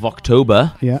 18th of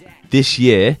October Yeah. this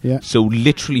year. Yeah. So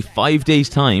literally 5 days'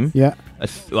 time. Yeah.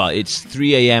 Well, it's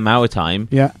 3 a.m. our time.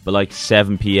 Yeah. But like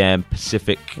 7 p.m.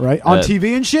 Pacific. Right? On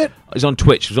TV and shit? It's on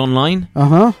Twitch. It was online.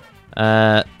 Uh-huh.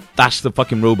 That's the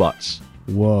fucking robots.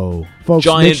 Whoa. Folks,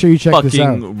 Giant make sure you check this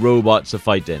out. fucking robots are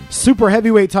fighting. Super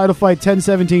heavyweight title fight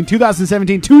 2017,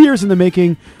 2 years in the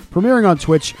making, premiering on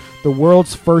Twitch, the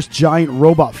world's first giant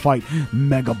robot fight,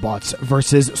 Megabots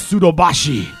versus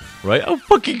Sudobashi. Right? How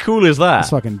fucking cool is that?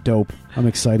 That's fucking dope. I'm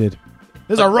excited.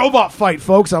 There's a robot fight,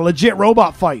 folks, a legit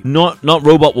robot fight. Not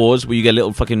Robot Wars where you get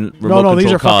little fucking remote No, control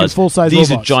these are fucking cars. full-size These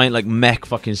robots. are giant like mech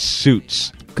fucking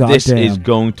suits. God This damn. is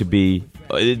going to be...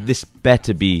 this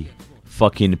better be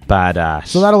fucking badass.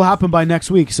 So that'll happen by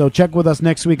next week. So check with us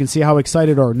next week and see how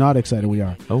excited or not excited we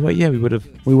are. Oh, wait, yeah, we would have...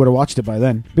 We would have watched it by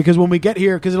then. Because when we get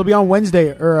here, because it'll be on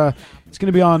Wednesday, or it's going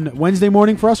to be on Wednesday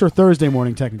morning for us, or Thursday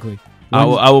morning, technically.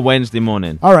 Our Wednesday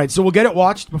morning. All right, so we'll get it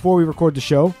watched before we record the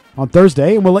show on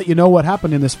Thursday, and we'll let you know what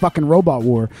happened in this fucking robot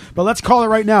war. But let's call it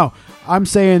right now. I'm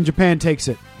saying Japan takes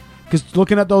it. Because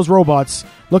looking at those robots,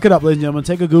 look it up, ladies and gentlemen.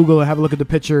 Take a Google and have a look at the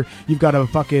picture. You've got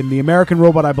the American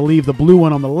robot, I believe, the blue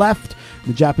one on the left,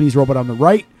 the Japanese robot on the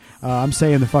right. I'm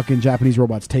saying the fucking Japanese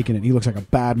robot's taking it. He looks like a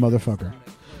bad motherfucker.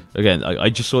 Again, I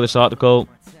just saw this article,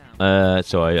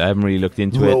 so I haven't really looked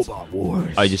into it. Robot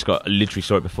Wars. I just literally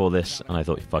saw it before this, and I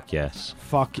thought, fuck yes.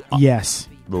 Fuck yes.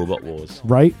 Robot Wars.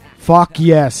 Right? Fuck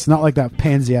yes. Not like that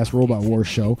pansy-ass Robot Wars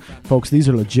show. Folks, these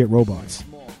are legit robots.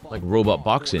 Like robot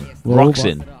boxing. Robot-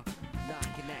 Roxin.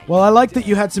 Well, I like that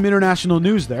you had some international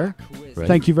news there. Right.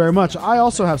 Thank you very much. I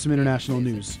also have some international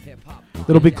news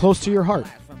that'll be close to your heart.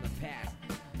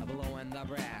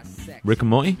 Rick and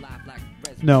Morty?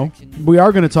 No, we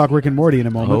are going to talk Rick and Morty in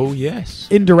a moment. Oh, yes.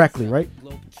 Indirectly, right?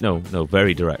 No,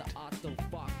 very direct.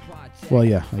 Well,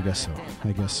 yeah, I guess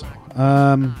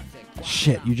so.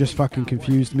 Shit, you just fucking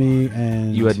confused me.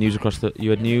 And You had news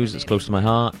that's close to my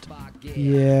heart.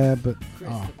 Yeah, but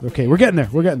okay, we're getting there.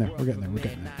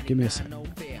 Give me a second.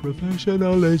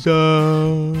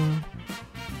 Professionalism.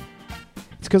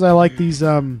 It's because I like these.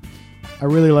 I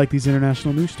really like these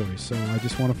international news stories. So I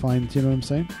just want to find. You know what I'm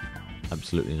saying?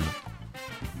 Absolutely not.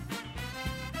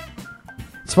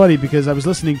 It's funny because I was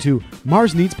listening to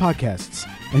Mars Needs Podcasts,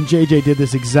 and JJ did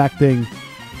this exact thing,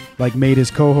 like made his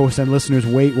co-host and listeners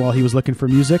wait while he was looking for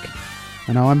music,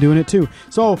 and now I'm doing it too.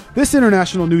 So this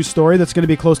international news story that's going to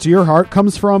be close to your heart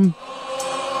comes from... From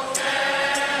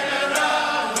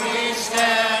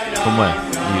where?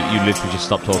 You literally just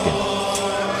stopped talking.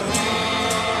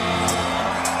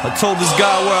 I told this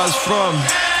guy where I was from.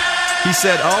 He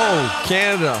said, "Oh,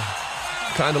 Canada."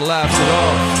 Kind of laughed it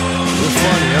off. It was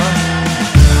funny, huh?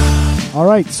 All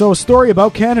right, so a story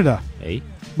about Canada. Hey?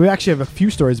 We actually have a few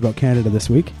stories about Canada this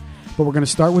week, but we're going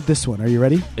to start with this one. Are you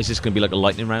ready? Is this going to be like a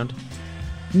lightning round?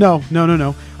 No.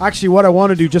 Actually, what I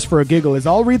want to do just for a giggle is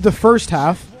I'll read the first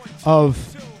half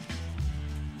of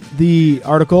the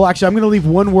article. Actually, I'm going to leave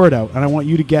one word out, and I want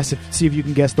you to see if you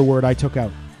can guess the word I took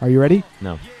out. Are you ready?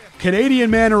 No.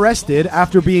 Canadian man arrested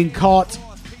after being caught...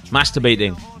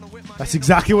 Masturbating. That's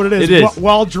exactly what it is. It is.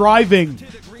 While driving.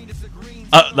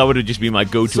 That would have just been my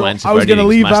go-to answer. I was going to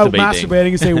leave out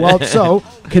masturbating and say, well, so,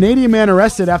 Canadian man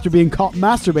arrested after being caught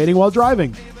masturbating while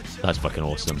driving. That's fucking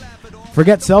awesome.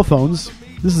 Forget cell phones.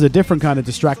 This is a different kind of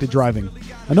distracted driving.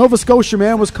 A Nova Scotia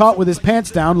man was caught with his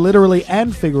pants down, literally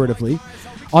and figuratively,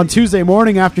 on Tuesday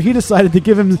morning after he decided to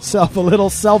give himself a little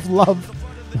self-love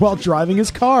while driving his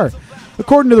car.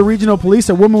 According to the regional police,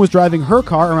 a woman was driving her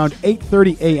car around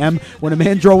 8:30 a.m. when a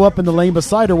man drove up in the lane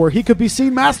beside her where he could be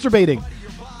seen masturbating.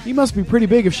 He must be pretty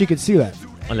big if she could see that.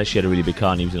 Unless she had a really big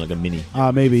car and he was in like a Mini.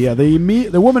 Maybe, yeah.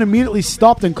 The woman immediately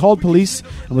stopped and called police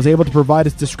and was able to provide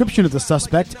his description of the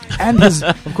suspect and his,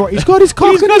 of course, he's got his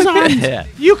cock in his hand. Yeah.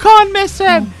 You can't miss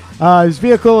him. His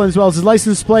vehicle as well as his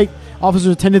license plate.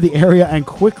 Officers attended the area and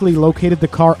quickly located the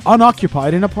car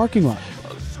unoccupied in a parking lot.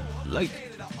 Like,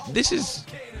 this is...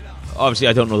 Obviously,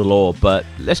 I don't know the law, but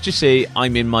let's just say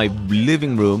I'm in my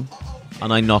living room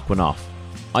and I knock one off.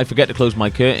 I forget to close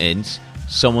my curtains.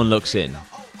 Someone looks in.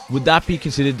 Would that be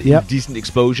considered indecent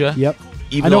exposure? Yep.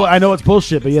 Even I know it's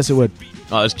bullshit, but yes, it would.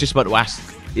 I was just about to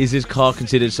ask, is his car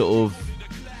considered sort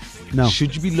of... No.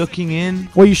 Should you be looking in?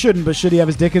 Well, you shouldn't, but should he have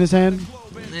his dick in his hand?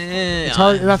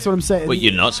 That's what I'm saying. Wait,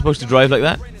 you're not supposed to drive like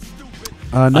that?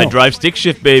 No. I drive stick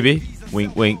shift, baby.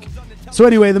 Wink, wink. So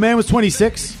anyway, the man was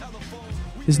 26.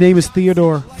 His name is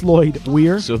Theodore Floyd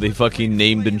Weir. So they fucking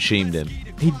named and shamed him.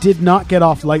 He did not get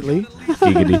off lightly.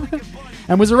 Giggity.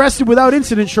 And was arrested without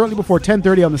incident shortly before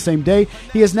 10:30 on the same day.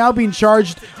 He has now been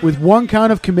charged with one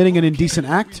count of committing an indecent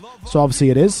act. So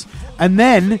obviously it is. And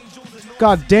then,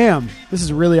 god damn, this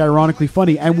is really ironically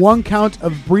funny, and one count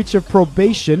of breach of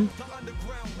probation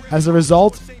as a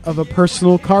result of a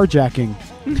personal carjacking.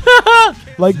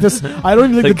 Like this, I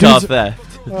don't even think the car theft.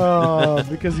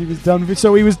 Because he was done.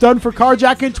 So he was done for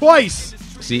carjacking twice.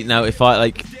 See, now if I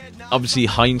like, obviously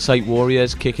hindsight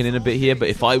warriors kicking in a bit here, but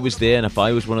if I was there and if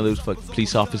I was one of those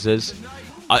police officers,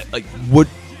 I would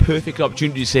perfect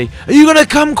opportunity to say, "Are you gonna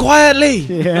come quietly?"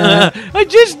 Yeah, I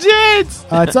just did.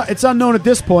 It's unknown at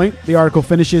this point. The article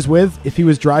finishes with, "If he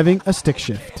was driving a stick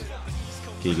shift."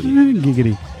 Giggity.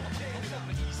 Giggity.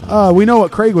 We know what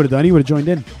Craig would have done. He would have joined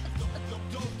in.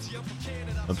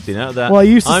 I'm staying out of that. Well,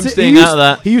 I'm staying out of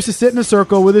that. He used to sit in a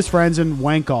circle with his friends and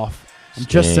wank off. I'm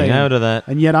just saying. Out of that.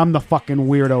 And yet I'm the fucking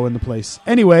weirdo in the place.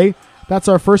 Anyway, that's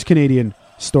our first Canadian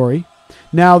story.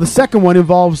 Now, the second one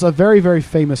involves a very, very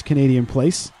famous Canadian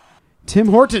place, Tim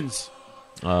Hortons.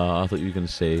 I thought you were going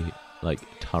to say, like,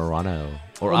 Toronto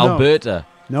or No. Alberta.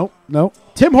 Nope.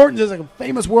 Tim Hortons is like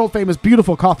a world-famous,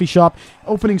 beautiful coffee shop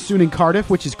opening soon in Cardiff,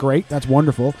 which is great. That's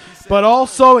wonderful. But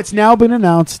also, it's now been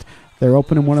announced they're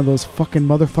opening one of those fucking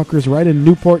motherfuckers right in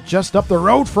Newport, just up the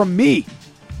road from me.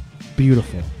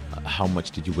 Beautiful. How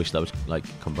much did you wish that was like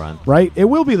Cumbrian? Right? It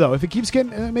will be, though. If it keeps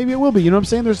getting... maybe it will be. You know what I'm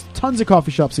saying? There's tons of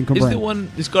coffee shops in Cumbrian. Is there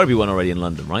one... There's got to be one already in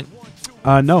London, right?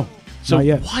 No. So not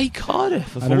yet. why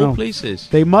Cardiff of I don't all know. places?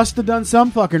 They must have done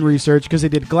some fucking research because they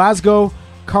did Glasgow,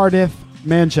 Cardiff,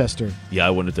 Manchester. Yeah,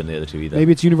 I wouldn't have done the other two either.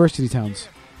 Maybe it's university towns.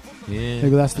 Yeah.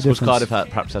 Maybe that's the I suppose difference. Cardiff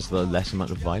perhaps has the less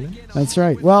amount of violence. That's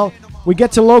right. Well, we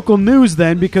get to local news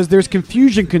then because there's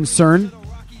confusion concern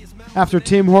after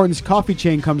Tim Hortons coffee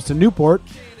chain comes to Newport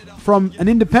from an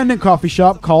independent coffee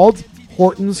shop called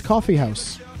Hortons Coffee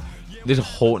House. There's a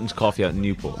Hortons coffee out in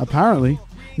Newport. Apparently.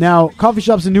 Now, coffee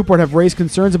shops in Newport have raised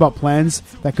concerns about plans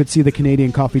that could see the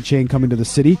Canadian coffee chain coming to the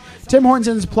city. Tim Hortons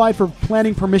has applied for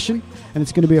planning permission, and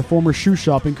it's going to be a former shoe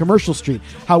shop in Commercial Street.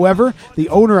 However, the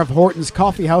owner of Hortons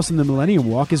Coffee House in the Millennium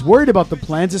Walk is worried about the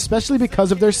plans, especially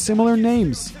because of their similar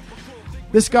names.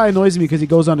 This guy annoys me because he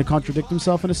goes on to contradict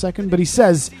himself in a second, but he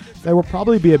says there will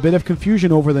probably be a bit of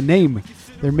confusion over the name.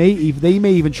 They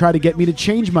may even try to get me to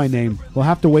change my name. We'll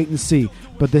have to wait and see,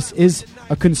 but this is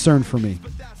a concern for me.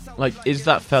 Like, is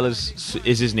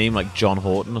his name like John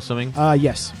Horton or something?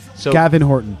 Yes. So Gavin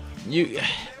Horton.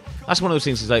 That's one of those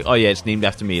things. It's like, oh yeah, it's named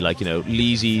after me, like, you know,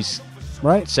 Leesy's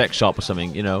right sex shop or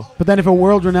something, you know. But then if a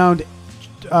world-renowned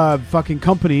fucking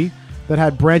company that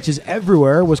had branches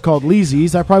everywhere was called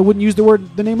Leesy's, I probably wouldn't use the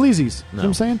name Leesy's. You know what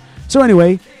I'm saying? So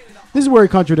anyway, this is where he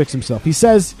contradicts himself. He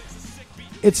says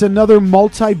it's another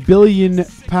multi-billion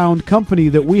pound company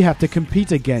that we have to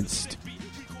compete against.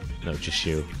 No, just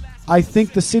you. I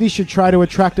think the city should try to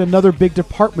attract another big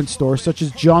department store such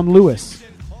as John Lewis,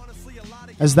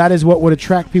 as that is what would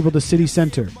attract people to city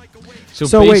center.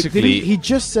 So wait, he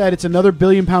just said it's another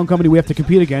billion-pound company we have to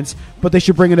compete against, but they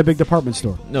should bring in a big department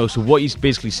store. No, so what he's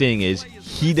basically saying is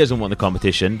he doesn't want the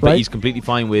competition, but he's completely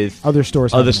fine with other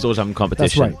stores having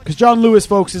competition. That's right, because John Lewis,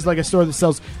 folks, is like a store that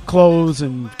sells clothes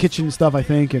and kitchen stuff, I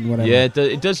think, and whatever. Yeah,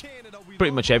 it does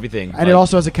pretty much everything. And it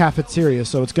also has a cafeteria,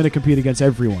 so it's going to compete against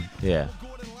everyone. Yeah.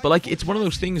 But like, it's one of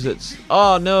those things that's,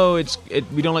 oh no,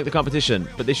 we don't like the competition,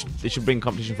 but they should bring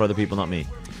competition for other people, not me.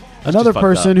 That's another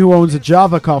person who owns a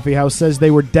Java coffee house says they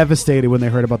were devastated when they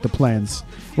heard about the plans.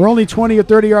 We're only 20 or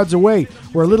 30 yards away.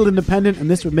 We're a little independent,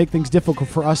 and this would make things difficult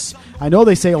for us. I know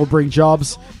they say it will bring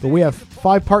jobs, but we have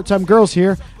 5 part-time girls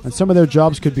here, and some of their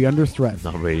jobs could be under threat.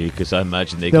 Not really, because I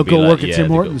imagine they'll go work at Tim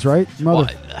Hortons, right? Well,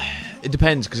 it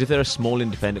depends, because if they're a small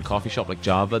independent coffee shop like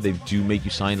Java, they do make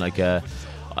you sign like a...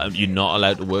 you're not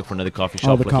allowed to work for another coffee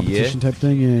shop the like competition a year. Type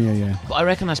thing? Yeah. But I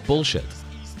reckon that's bullshit.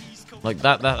 Like,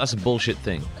 that's a bullshit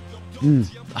thing. Mm.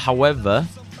 However,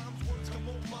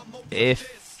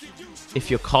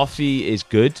 if your coffee is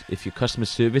good, if your customer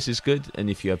service is good, and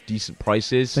if you have decent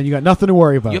prices, then you got nothing to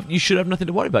worry about. You should have nothing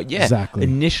to worry about. Yeah, exactly.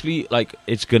 Initially, like,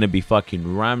 it's going to be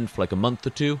fucking rammed for like a month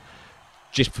or two,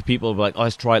 just for people to be like, oh,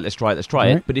 let's try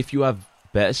it. But if you have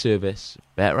better service,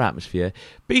 better atmosphere,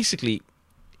 basically,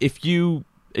 if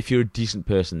you're a decent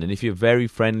person and if you're very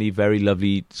friendly, very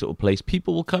lovely sort of place,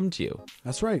 people will come to you.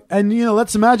 That's right. And,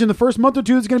 let's imagine the first month or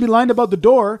two is going to be lined about the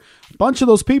door. A bunch of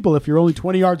those people, if you're only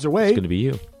 20 yards away, it's going to be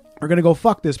you. Are going to go,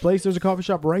 fuck this place. There's a coffee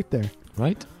shop right there.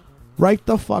 Right? Right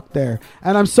the fuck there.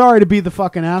 And I'm sorry to be the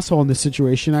fucking asshole in this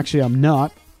situation. Actually, I'm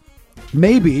not.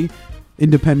 Maybe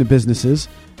independent businesses.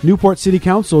 Newport City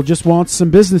Council just wants some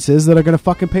businesses that are going to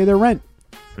fucking pay their rent.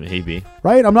 Maybe.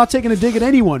 Right? I'm not taking a dig at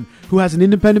anyone who has an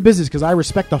independent business because I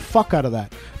respect the fuck out of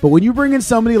that. But when you bring in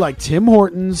somebody like Tim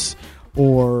Hortons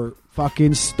or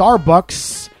fucking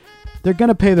Starbucks, they're going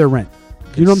to pay their rent.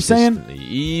 You know what I'm saying?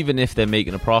 Even if they're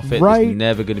making a profit, right? It's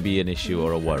never going to be an issue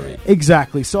or a worry.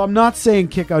 Exactly. So I'm not saying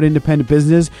kick out independent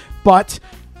business, but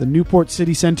the Newport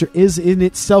City Center is in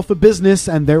itself a business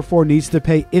and therefore needs to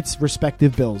pay its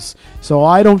respective bills. So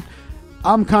I'm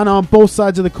kind of on both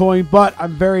sides of the coin, but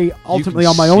I'm very ultimately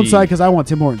on my own side because I want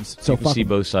Tim Hortons. So you can see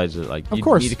both sides of it. Like, of you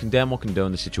course. need to condemn or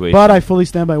condone the situation. But I fully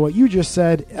stand by what you just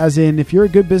said, as in, if you're a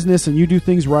good business and you do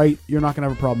things right, you're not going to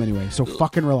have a problem anyway. So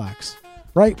fucking relax.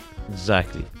 Right?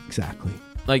 Exactly.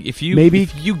 Like, if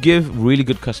you give really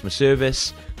good customer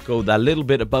service, go that little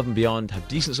bit above and beyond, have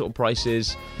decent sort of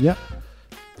prices, yeah,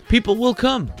 people will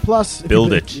come. Plus, if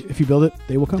you build it,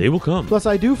 they will come. They will come. Plus,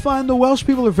 I do find the Welsh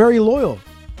people are very loyal.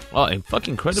 Oh, and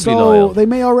fucking incredibly loyal. So they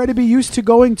may already be used to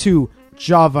going to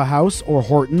Java House or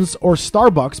Hortons or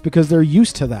Starbucks because they're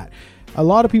used to that. A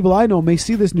lot of people I know may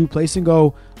see this new place and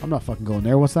go, I'm not fucking going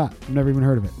there. What's that? I've never even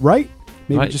heard of it. Right?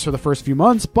 Maybe just for the first few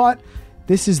months, but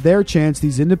this is their chance,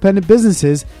 these independent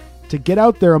businesses, to get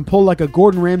out there and pull like a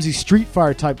Gordon Ramsay Street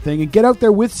Fire type thing and get out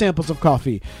there with samples of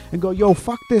coffee and go, yo,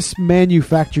 fuck this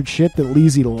manufactured shit that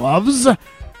Leezy loves.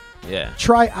 Yeah.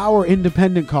 Try our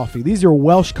independent coffee. These are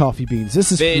Welsh coffee beans.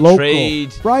 This is fair local.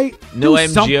 Trade, right? No Do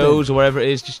MGOs something. or whatever it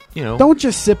is. Just, Don't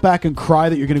just sit back and cry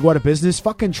that you're going to go out of business.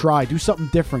 Fucking try. Do something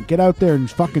different. Get out there and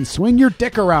fucking swing your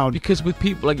dick around. Because with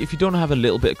people, like, if you don't have a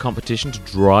little bit of competition to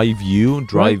drive you and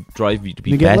drive you to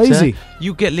be you better, get lazy.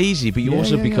 You get lazy, but you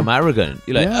also become arrogant.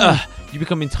 You're like, you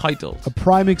become entitled. A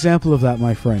prime example of that,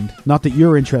 my friend, not that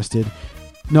you're interested.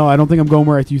 No, I don't think I'm going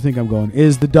where you think I'm going,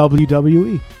 is the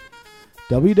WWE.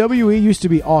 WWE used to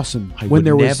be awesome. I would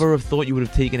never have thought you would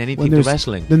have taken anything to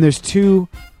wrestling. Then there's 2-3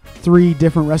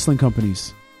 different wrestling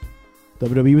companies.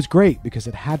 WWE was great because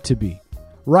it had to be.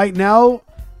 Right now,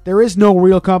 there is no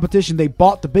real competition. They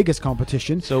bought the biggest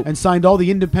competition and signed all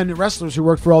the independent wrestlers who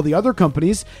worked for all the other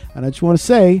companies. And I just want to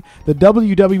say, the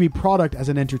WWE product as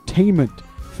an entertainment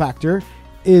factor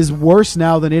is worse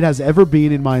now than it has ever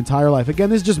been in my entire life. Again,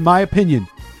 this is just my opinion.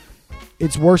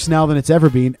 It's worse now than it's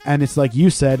ever been, and it's like you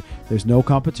said, there's no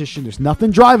competition, there's nothing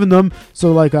driving them,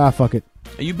 so like, fuck it.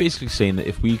 Are you basically saying that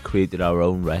if we created our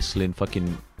own wrestling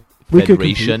fucking we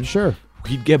federation, sure,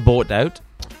 we'd get bought out?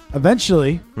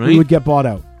 Eventually, we would get bought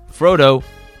out. Frodo,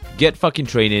 get fucking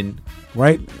training.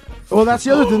 Right? Well, that's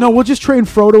the other thing. No, we'll just train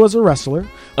Frodo as a wrestler.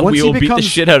 And we'll beat the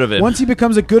shit out of him. Once he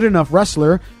becomes a good enough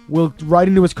wrestler, we'll write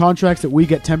into his contracts that we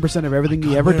get 10% of everything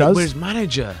he ever does. Where's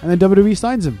manager? And then WWE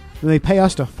signs him. And they pay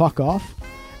us to fuck off.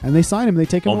 And they sign him. They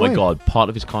take him away. Oh my God. Part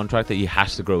of his contract that he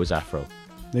has to grow his afro.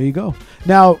 There you go.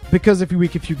 Now, because if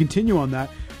you continue on that,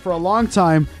 for a long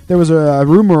time, there was a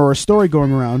rumor or a story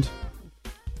going around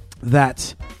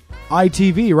that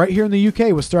ITV, right here in the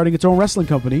UK, was starting its own wrestling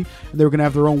company, and they were going to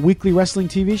have their own weekly wrestling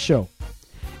TV show.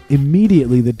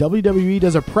 Immediately, the WWE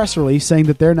does a press release saying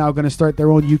that they're now going to start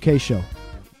their own UK show.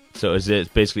 So is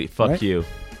it basically fuck you?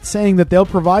 Saying that they'll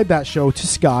provide that show to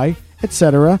Sky,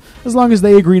 etc., as long as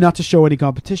they agree not to show any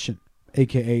competition,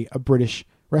 aka a British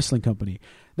wrestling company.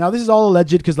 Now, this is all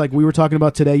alleged because, like we were talking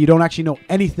about today, you don't actually know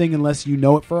anything unless you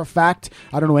know it for a fact.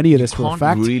 I don't know any of this for a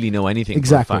fact. You can't really know anything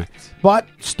exactly. for a fact. But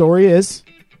story is,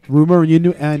 rumor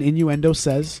and innuendo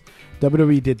says,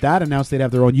 WWE did that, announced they'd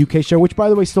have their own UK show, which, by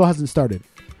the way, still hasn't started.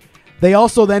 They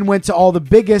also then went to all the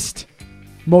biggest,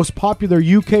 most popular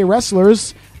UK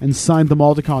wrestlers and signed them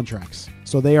all to contracts.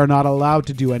 So they are not allowed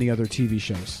to do any other TV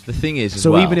shows. The thing is,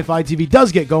 so even if ITV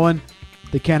does get going,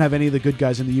 they can't have any of the good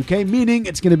guys in the UK, meaning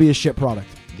it's going to be a shit product.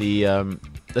 The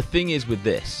thing is with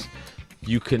this,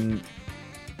 you can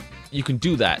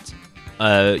do that.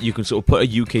 You can sort of put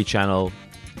a UK channel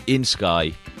in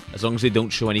Sky as long as they don't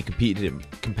show any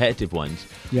competitive ones.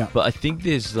 Yeah. But I think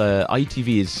there's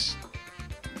ITV is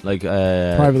like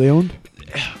privately owned.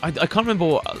 I can't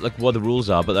remember what the rules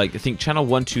are, but like I think channel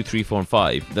 1, 2, 3, 4, and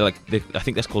 5. I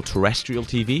think that's called terrestrial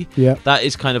TV. Yeah. That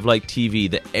is kind of like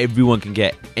TV that everyone can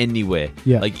get anywhere.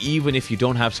 Yeah. Like even if you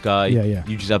don't have Sky,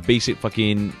 you just have basic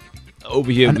fucking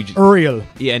over here. An aerial.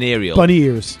 Yeah, an aerial. Bunny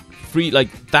ears. Free,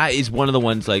 like that is one of the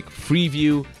ones like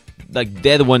Freeview. Like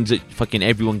they're the ones that fucking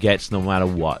everyone gets no matter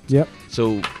what. Yep.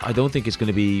 So I don't think it's going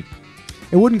to be.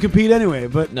 It wouldn't compete anyway,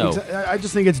 but no. I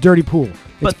just think it's dirty pool.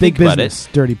 It's big business.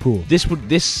 Dirty pool. This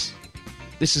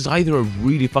is either a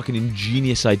really fucking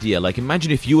ingenious idea. Like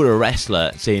imagine if you were a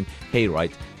wrestler saying, "Hey,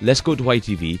 right, let's go to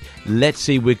ITV. Let's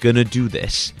say we're gonna do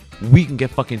this. We can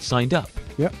get fucking signed up."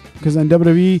 Yep. Because then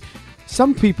WWE,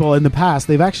 some people in the past,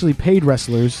 they've actually paid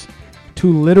wrestlers to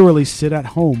literally sit at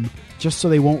home just so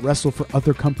they won't wrestle for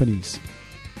other companies.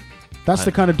 That's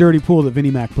the kind of dirty pool that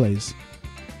Vinnie Mac plays.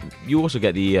 You also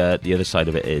get the other side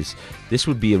of it is this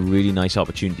would be a really nice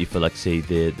opportunity for, like, say,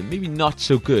 the maybe not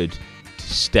so good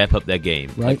to step up their game,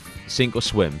 right? Like sink or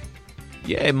swim.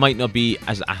 Yeah, it might not be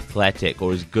as athletic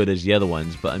or as good as the other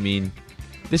ones, but I mean,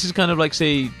 this is kind of like,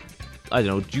 say, I don't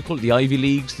know, do you call it the Ivy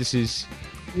Leagues? This is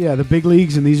the big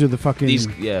leagues, and these are the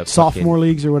fucking sophomore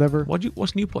leagues or whatever.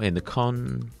 What's Newport in the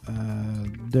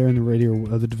they're in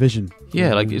the the division.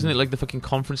 Yeah, like isn't it like the fucking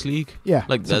conference league? Yeah,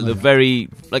 like the very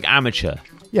like amateur.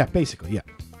 Yeah, basically, yeah.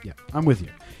 I'm with you.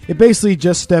 It basically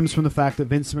just stems from the fact that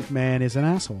Vince McMahon is an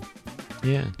asshole.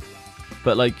 Yeah,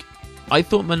 but like, I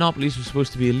thought monopolies were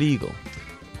supposed to be illegal.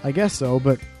 I guess so,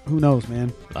 but who knows,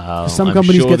 man? Some I'm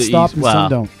companies sure get stopped and some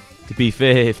don't. To be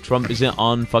fair, if Trump isn't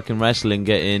on fucking wrestling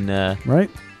getting right,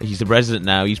 he's the president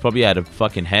now. He's probably had a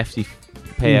fucking hefty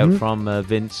payout from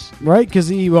Vince, right? Because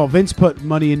Vince put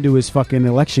money into his fucking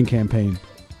election campaign.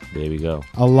 There we go.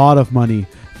 A lot of money.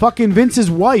 Fucking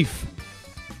Vince's wife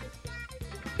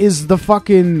is the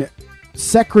fucking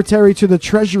secretary to the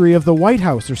Treasury of the White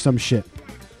House or some shit.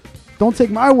 Don't take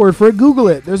my word for it. Google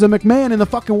it. There's a McMahon in the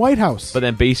fucking White House. But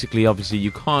then basically, obviously,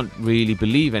 you can't really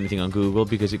believe anything on Google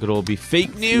because it could all be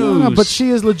fake news. No, but she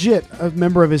is legit a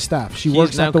member of his staff. She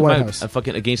works at the White House.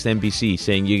 Fucking against NBC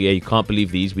saying, you can't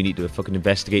believe these. We need to fucking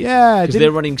investigate. Yeah. Because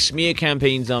they're running smear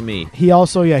campaigns on me. He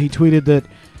also, he tweeted that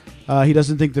he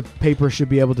doesn't think the paper should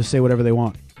be able to say whatever they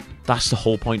want. That's the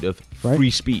whole point of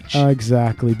free speech.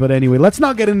 Exactly. But anyway, let's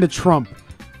not get into Trump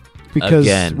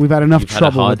because we've had enough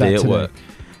trouble with that today. Work.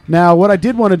 Now, what I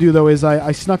did want to do, though, is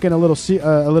I snuck in a little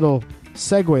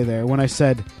segue there when I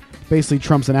said basically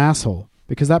Trump's an asshole,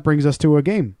 because that brings us to a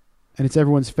game, and it's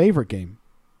everyone's favorite game.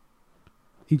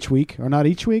 Each week, or not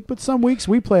each week, but some weeks,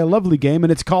 we play a lovely game,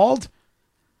 and it's called...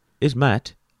 Is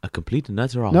Matt a complete and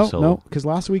utter arsehole? No, because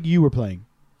last week you were playing.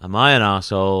 Am I an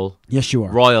arsehole? Yes, you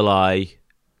are. Royal I.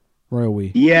 Royal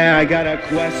we. Yeah, I got a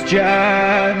question.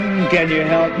 Can you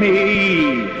help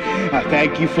me? I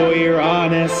thank you for your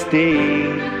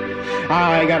honesty.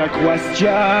 I got a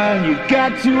question. You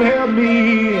got to help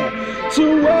me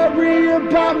to worry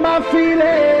about my feelings.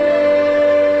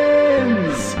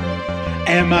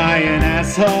 Am I an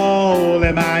asshole?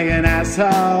 Am I an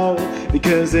asshole?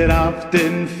 Because it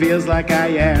often feels like I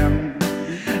am.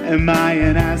 Am I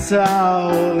an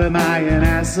asshole? Am I an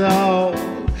asshole?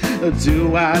 Or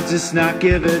do I just not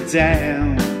give a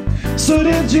damn? So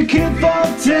did your kid fall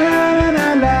down and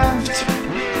I laughed?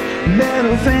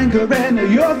 Middle finger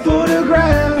in your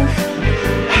photograph.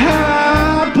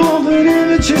 I pulled an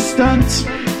image stunt.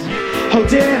 Oh,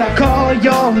 did I call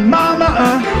your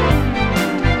mama?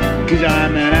 Cause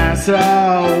I'm an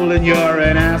asshole and you're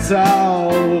an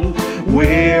asshole.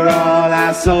 We're all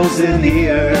assholes in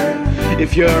here.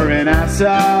 If you're an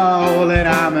asshole and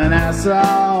I'm an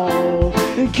asshole,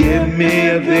 give me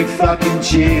a big fucking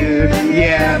cheer.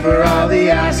 Yeah, for all the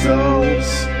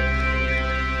assholes.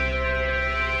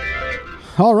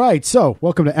 All right, so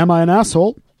welcome to Am I an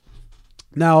Asshole?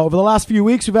 Now, over the last few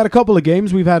weeks, we've had a couple of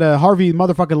games. We've had a Harvey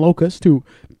motherfucking Locust who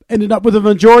ended up with a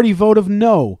majority vote of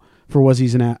no for was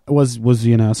he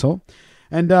an asshole.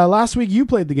 And last week, you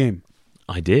played the game.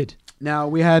 I did. Now,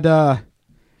 we had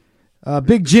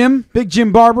Big Jim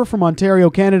Barber from Ontario,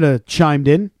 Canada, chimed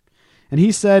in. And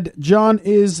he said, John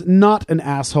is not an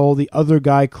asshole. The other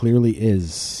guy clearly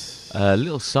is. A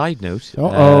little side note.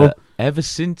 Uh-oh. Ever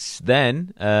since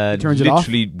then, turns it off?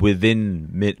 literally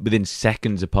within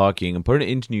seconds of parking and putting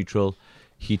it into neutral,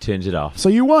 he turns it off. So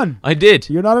you won. I did.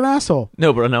 You're not an asshole.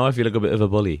 No, but now I feel like a bit of a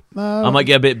bully. I might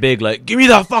get a bit big, like, give me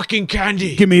that fucking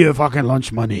candy. Give me your fucking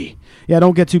lunch money. Yeah,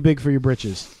 don't get too big for your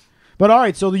britches. But all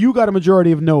right, so you got a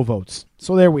majority of no votes.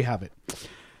 So there we have it.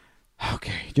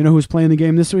 Okay. Do you know who's playing the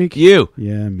game this week? You.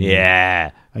 Yeah, me.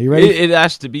 Yeah. Are you ready? It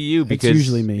has to be you because it's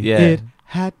usually me. Yeah. It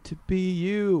had to be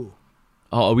you.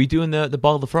 Oh, are we doing the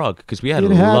Ball the Frog? Because we had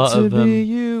a It had lot to of... be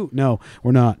you. No,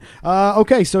 we're not.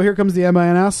 Okay, so here comes the Am I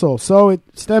an Asshole? So it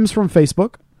stems from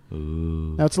Facebook.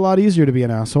 Ooh. Now, it's a lot easier to be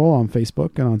an asshole on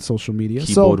Facebook and on social media.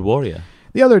 Keyboard warrior.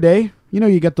 The other day,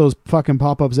 you get those fucking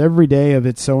pop-ups every day of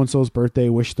it's so-and-so's birthday,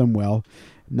 wish them well.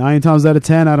 9 times out of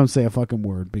 10, I don't say a fucking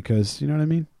word because, you know what I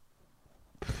mean?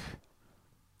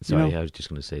 Sorry, I was just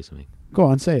going to say something. Go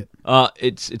on, say it.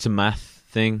 It's a math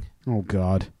thing. Oh,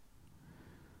 God.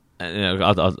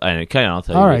 I'll tell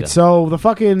you. All right, so the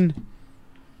fucking...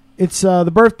 It's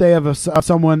the birthday of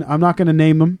someone. I'm not going to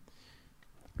name him,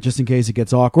 just in case it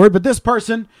gets awkward. But this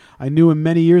person, I knew him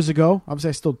many years ago. Obviously,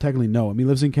 I still technically know him. He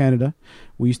lives in Canada.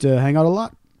 We used to hang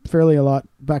out fairly a lot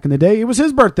back in the day. It was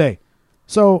his birthday.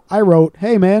 So I wrote,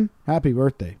 hey, man, happy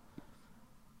birthday.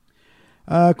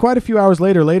 Quite a few hours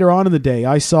later on in the day,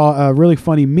 I saw a really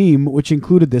funny meme, which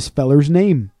included this feller's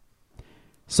name.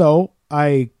 So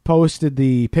I posted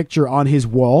the picture on his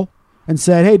wall and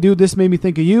said, hey, dude, this made me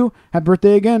think of you. Happy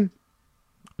birthday again.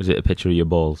 Was it a picture of your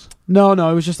balls? No,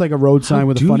 it was just like a road sign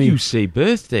with a funny... How do you say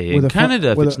birthday in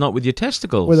Canada if it's not with your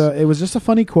testicles? It was just a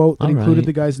funny quote that included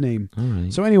the guy's name. All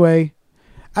right. So anyway,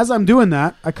 as I'm doing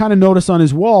that, I kind of noticed on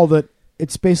his wall that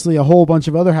it's basically a whole bunch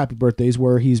of other happy birthdays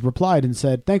where he's replied and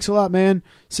said, thanks a lot, man.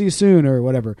 See you soon, or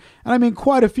whatever. And I mean,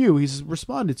 quite a few he's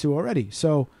responded to already.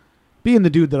 So being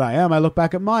the dude that I am, I look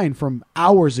back at mine from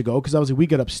hours ago, because obviously we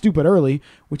get up stupid early,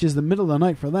 which is the middle of the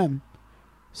night for them.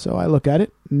 So I look at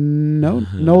it. No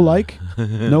like,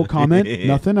 no comment,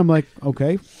 nothing. I'm like,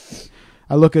 okay.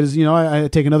 I look at his, I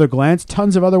take another glance.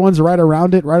 Tons of other ones right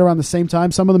around the same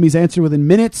time. Some of them he's answered within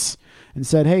minutes and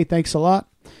said, hey, thanks a lot.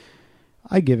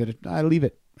 I leave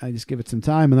it. I just give it some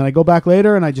time. And then I go back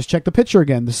later and I just check the picture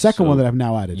again. The second one that I've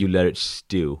now added. You let it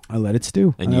stew. I let it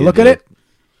stew. And I look at it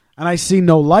and I see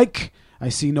no like. I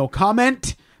see no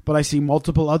comment. But I see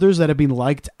multiple others that have been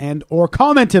liked and or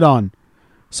commented on.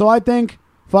 So I think,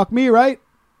 fuck me, right?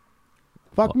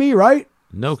 Fuck me, right?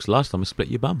 No, because last time I split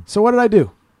your bum. So what did I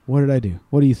do?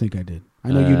 What do you think I did?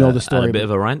 I know you know the story. A bit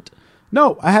of a rant?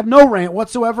 No, I had no rant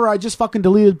whatsoever. I just fucking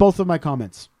deleted both of my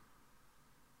comments.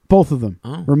 Both of them.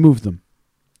 Oh. Removed them.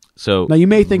 So now you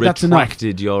may think that's enough.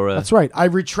 That's right. I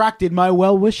retracted my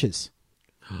well wishes.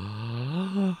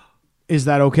 Is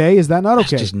that okay? Is that not okay?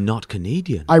 That's just not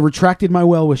Canadian. I retracted my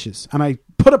well wishes and I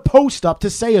put a post up to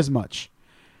say as much.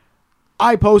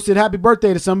 I posted happy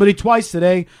birthday to somebody twice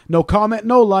today. No comment,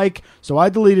 no like. So I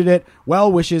deleted it. Well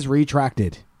wishes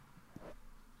retracted.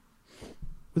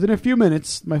 Within a few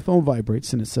minutes, my phone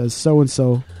vibrates and it says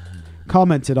so-and-so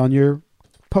commented on your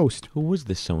post. Who was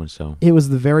this so-and-so? It was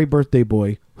the very birthday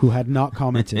boy who had not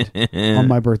commented on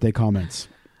my birthday comments.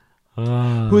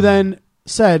 Who then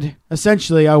said,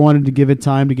 essentially, I wanted to give it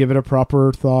time to give it a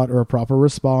proper thought or a proper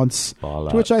response.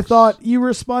 Bollocks. To which I thought, you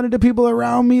responded to people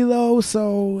around me, though,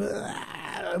 so...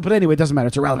 But anyway, it doesn't matter.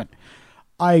 It's irrelevant.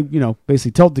 I,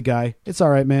 basically told the guy, it's all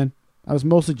right, man. I was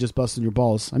mostly just busting your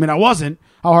balls. I mean, I wasn't.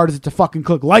 How hard is it to fucking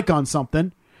click like on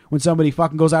something when somebody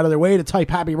fucking goes out of their way to type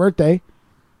happy birthday?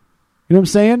 You know what I'm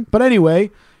saying? But anyway,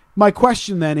 my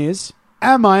question then is,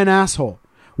 am I an asshole?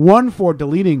 1, for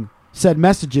deleting said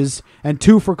messages, and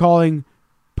 2, for calling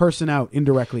person out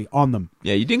indirectly on them.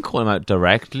 Yeah, you didn't call him out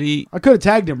directly. I could have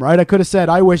tagged him, right? I could have said,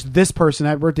 I wish this person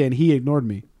happy birthday, and he ignored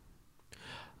me.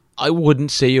 I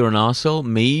wouldn't say you're an arsehole.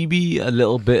 Maybe a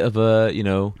little bit of a,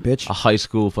 Bitch. a high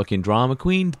school fucking drama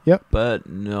queen. Yep. But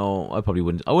no, I probably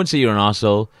wouldn't. I wouldn't say you're an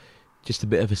arsehole. Just a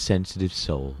bit of a sensitive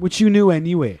soul. Which you knew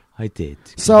anyway. I did.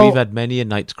 So we've had many a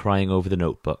nights crying over the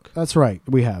Notebook. That's right.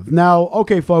 We have. Now,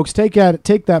 okay, folks, take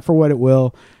that for what it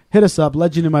will. Hit us up,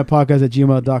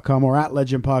 legendinmypodcast@gmail.com or at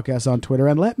Legend Podcast on Twitter,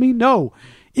 and let me know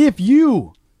if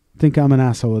you think I'm an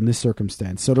asshole in this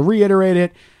circumstance. So to reiterate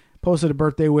it, posted a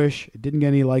birthday wish. It didn't get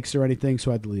any likes or anything,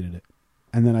 so I deleted it.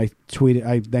 And then I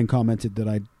then commented that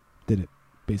I did it,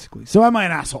 basically. So am I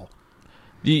an asshole?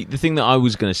 The thing that I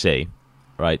was going to say,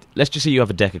 right, let's just say you have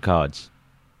a deck of cards,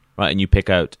 right, and you pick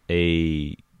out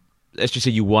let's just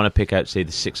say you want to pick out, say,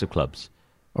 the 6 of clubs.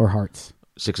 Or hearts.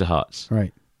 6 of hearts.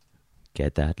 Right.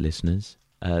 Get that, listeners?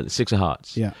 The 6 of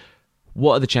hearts. Yeah.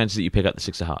 What are the chances that you pick out the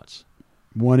 6 of hearts?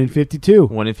 1 in 52.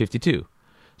 1 in 52.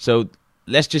 So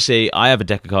let's just say I have a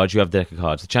deck of cards, you have a deck of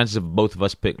cards. The chances of both of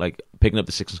us picking up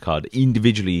the 6th card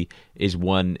individually is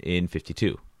 1 in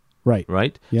 52. Right.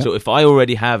 Right? Yeah. So if I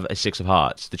already have a 6 of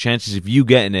hearts, the chances of you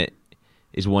getting it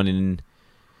is 1 in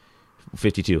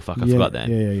 52. Fuck, I forgot that.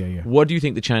 Yeah. What do you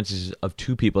think the chances of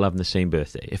 2 people having the same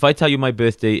birthday? If I tell you my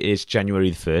birthday is January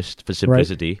the 1st, for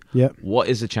simplicity, Yep. what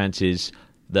is the chances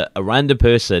that a random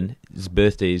person's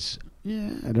birthday's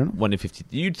Yeah, I don't know. 1 in 50?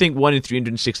 You'd think 1 in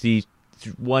 360,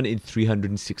 1 in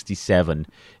 367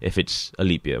 if it's a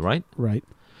leap year, right? Right.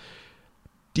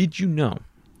 Did you know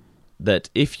that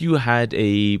if you had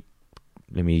make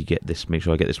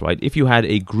sure I get this right. If you had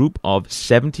a group of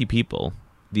 70 people,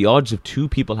 the odds of 2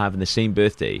 people having the same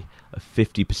birthday are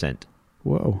 50%.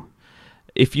 Whoa.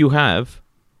 If you have,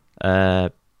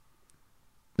 if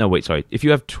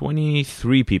you have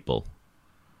 23 people,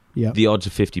 the odds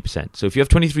are 50%. So if you have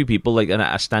 23 people, like in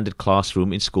a standard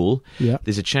classroom in school,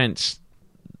 there's a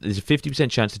 50%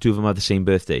 chance the 2 of them have the same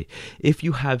birthday. If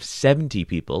you have 70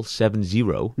 people,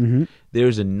 70,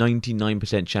 there's a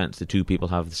 99% chance the 2 people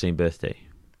have the same birthday.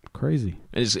 Crazy.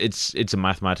 It's a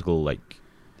mathematical, like,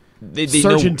 they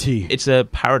certainty. Know it's a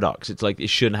paradox. It's like it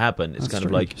shouldn't happen. It's kind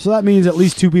of like, so that means at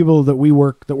least 2 people that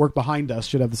work behind us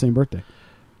should have the same birthday.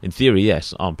 In theory,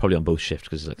 yes. Probably on both shifts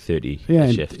because it's like 30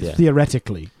 shift. Yeah,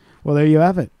 theoretically. Well, there you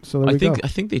have it. So there we go. I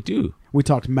think they do. We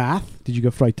talked math. Did you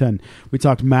go Fright 10? We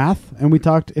talked math, and we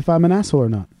talked if I'm an asshole or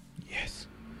not. Yes.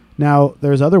 Now,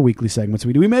 there's other weekly segments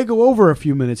we do. We may go over a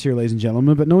few minutes here, ladies and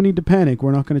gentlemen, but no need to panic.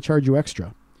 We're not going to charge you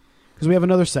extra. Because we have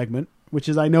another segment, which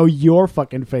is, I know, your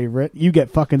fucking favorite. You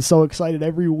get fucking so excited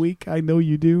every week. I know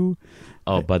you do.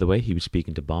 Oh, by the way, he was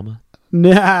speaking to Bomber.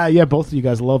 Nah, yeah, both of you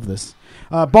guys love this.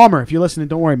 Bomber, if you're listening,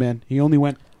 don't worry, man. He only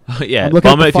went... yeah,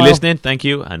 Bomber, if you're listening, thank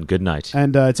you, and good night.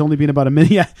 And it's only been about a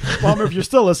minute. Yeah, Bomber, if you're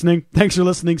still listening, thanks for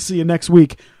listening. See you next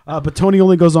week. But Tony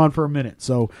only goes on for a minute,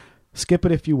 so skip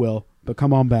it if you will, but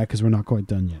come on back because we're not quite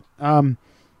done yet.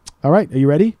 All right, are you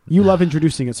ready? You love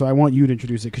introducing it, so I want you to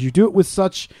introduce it because you do it with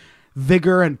such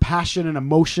vigor and passion and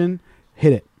emotion.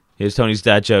 Hit it. Here's Tony's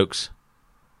dad jokes.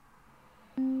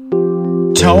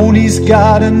 Tony's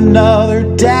got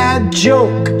another dad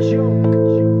joke.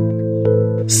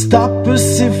 Stop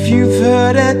us if you've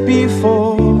heard it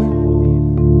before.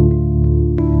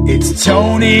 It's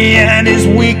Tony and his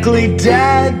weekly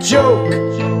dad joke.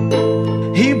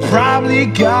 He probably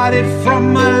got it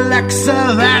from Alexa,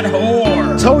 that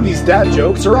whore. Tony's dad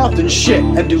jokes are often shit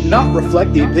and do not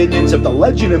reflect the opinions of the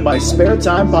Legend in My Spare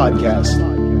Time podcast.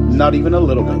 Not even a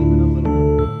little bit.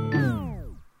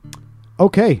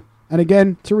 Okay. And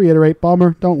again, to reiterate,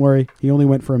 Bomber, don't worry. He only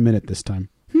went for a minute this time.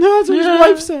 No, that's what his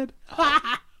wife said.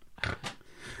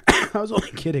 I was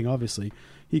only kidding, obviously.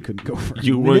 He couldn't go for a minute.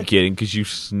 You weren't kidding because you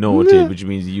snorted, which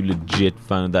means you legit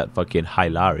found that fucking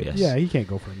hilarious. Yeah, he can't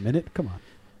go for a minute. Come on.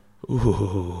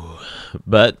 Ooh.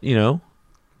 But,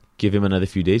 give him another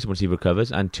few days once he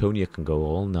recovers. Antonia can go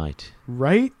all night.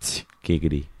 Right?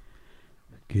 Giggity.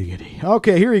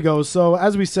 Okay, here he goes. So,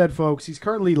 as we said, folks, he's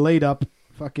currently laid up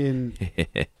fucking...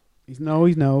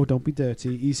 No, don't be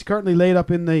dirty. He's currently laid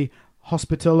up in the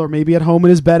hospital or maybe at home in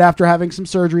his bed after having some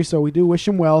surgery, so we do wish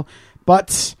him well.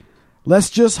 But let's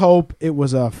just hope it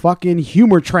was a fucking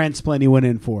humor transplant he went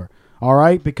in for. All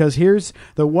right? Because here's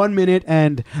the 1 minute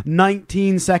and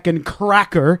 19 second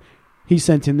cracker he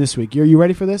sent in this week. Are you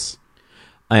ready for this?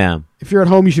 I am. If you're at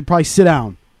home, you should probably sit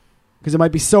down. Because it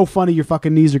might be so funny your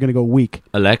fucking knees are going to go weak.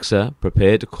 Alexa,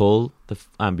 prepare to call the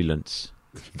ambulance.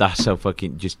 That's how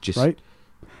fucking... Just right?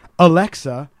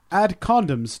 Alexa, add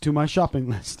condoms to my shopping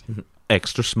list.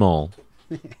 Extra small.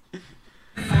 Is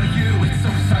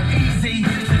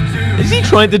he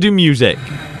trying to do music?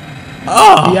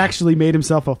 He actually made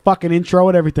himself a fucking intro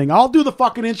and everything. I'll do the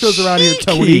fucking intros around here,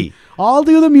 Tony. Cheeky. I'll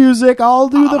do the music. I'll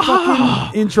do the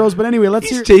fucking intros. But anyway, let's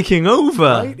hear. He's taking over.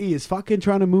 Right? He is fucking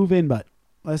trying to move in, but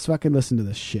let's fucking listen to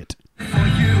this shit.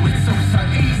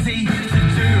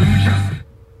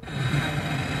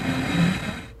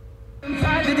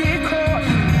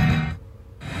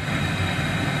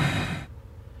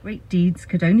 Great deeds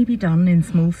could only be done in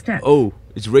small steps. Oh,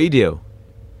 it's radio.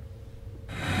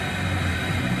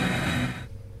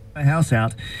 My house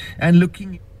out and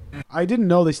looking. I didn't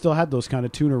know they still had those kind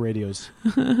of tuner radios,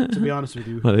 to be honest with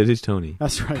you. Well, it is Tony.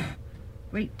 That's right.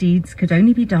 Great deeds could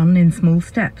only be done in small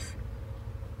steps.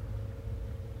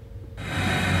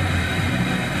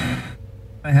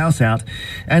 My house out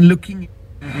and looking.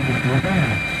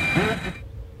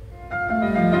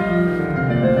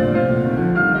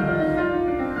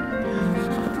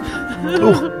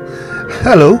 Oh,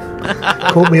 hello.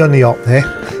 Caught me on the op there.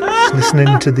 Just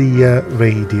listening to the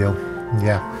radio.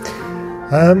 Yeah.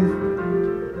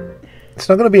 It's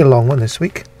not going to be a long one this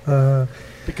week.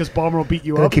 Because Bomber will beat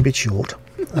you Gonna up. keep it short.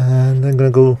 And I'm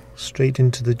going to go straight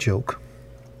into the joke.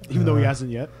 Even though he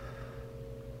hasn't yet.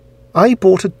 I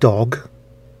bought a dog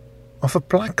off a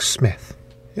blacksmith.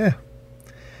 Yeah.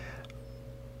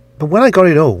 But when I got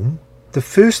it home, the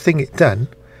first thing it done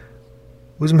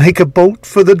was make a bolt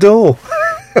for the door.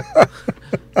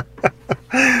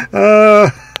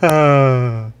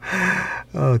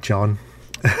 Oh, John.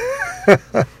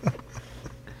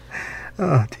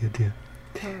 Oh, dear.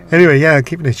 Anyway, yeah,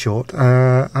 keeping it short.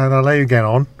 And I'll let you get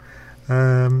on.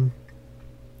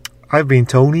 I've been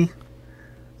Tony.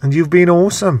 And you've been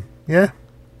awesome. Yeah?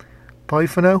 Bye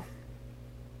for now.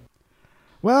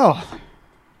 Well,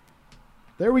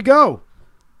 there we go.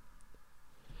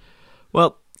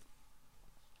 Well,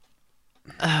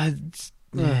 I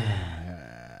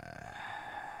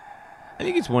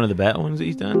think it's one of the better ones that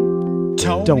he's done.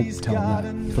 Don't tell him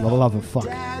that, for the love of fuck.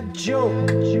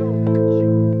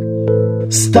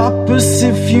 Stop us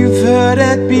if you've heard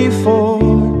it before.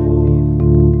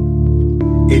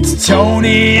 It's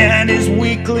Tony and his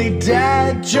weekly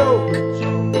dad joke.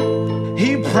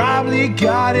 He probably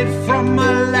got it from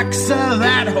Alexa,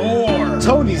 that whore.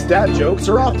 Tony's dad jokes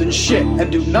are often shit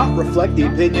and do not reflect the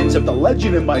opinions of the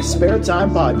Legend in My Spare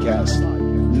Time podcast.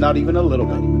 Not even a little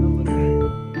bit.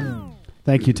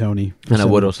 Thank you, Tony. And I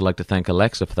would also like to thank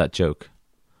Alexa for that joke.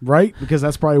 Right? Because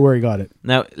that's probably where he got it.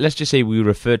 Now, let's just say we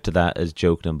referred to that as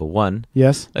joke number 1.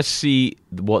 Yes. Let's see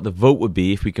what the vote would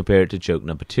be if we compare it to joke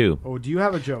number 2. Oh, do you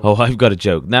have a joke? Oh, I've got a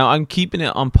joke. Now, I'm keeping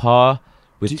it on par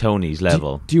with Tony's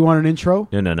level. Do you want an intro?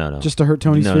 No. Just to hurt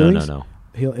Tony's feelings? No.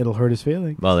 It'll hurt his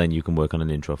feelings. Well, then you can work on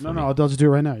an intro for me. No, I'll just do it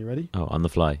right now. You ready? Oh, on the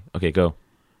fly. Okay, go.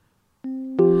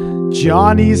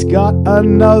 Johnny's got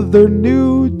another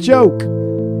new joke.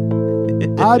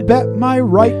 I bet my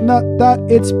right nut that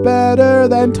it's better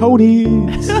than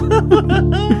Tony's.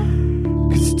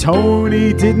 'Cause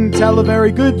Tony didn't tell a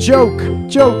very good joke.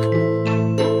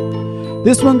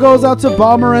 This one goes out to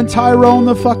Bomber and Tyrone,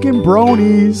 the fucking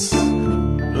bronies.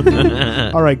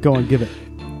 All right, go on, give it.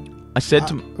 I said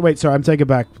to... Wait, sorry, I'm taking it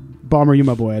back. Bomber, you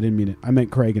my boy. I didn't mean it. I meant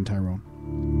Craig and Tyrone.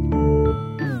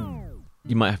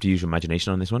 You might have to use your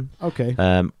imagination on this one. Okay.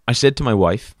 I said to my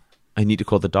wife, I need to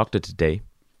call the doctor today.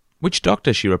 Which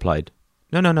doctor? She replied.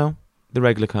 No. The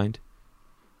regular kind.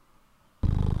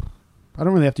 I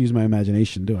don't really have to use my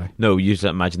imagination, do I? No, you just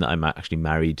imagine that I'm actually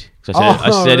married.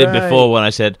 I said it before when I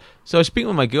said, so I was speaking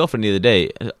with my girlfriend the other day.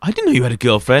 I didn't know you had a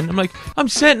girlfriend. I'm like, I'm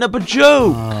setting up a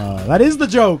joke. That is the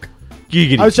joke.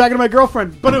 Giggity. I was chatting to my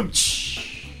girlfriend. Ba-dum.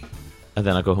 And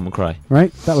then I go home and cry.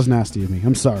 Right? That was nasty of me.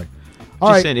 I'm sorry.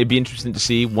 Just saying, it'd be interesting to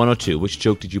see 1 or 2. Which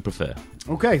joke did you prefer?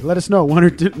 Okay, let us know.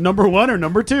 Number 1 or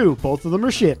number 2. Both of them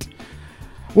are shit.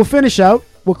 We'll finish out.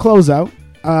 We'll close out.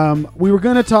 We were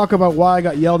going to talk about why I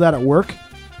got yelled at work.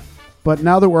 But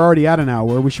now that we're already at an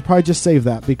hour, we should probably just save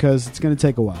that because it's going to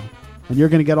take a while. And you're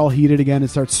going to get all heated again and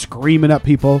start screaming at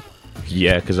people.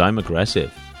 Yeah, because I'm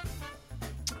aggressive.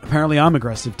 Apparently I'm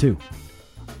aggressive too.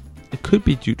 It could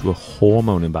be due to a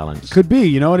hormone imbalance. Could be,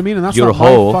 you know what I mean? And that's You're not a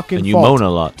whore, my fucking and you fault. moan a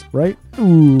lot. Right?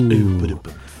 Ooh.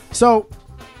 So,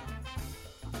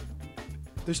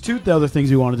 there's 2 other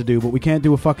things we wanted to do, but we can't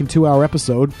do a fucking 2-hour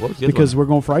episode because we're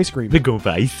going for ice cream. We're going for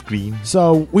ice cream.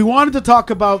 So, we wanted to talk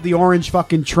about the orange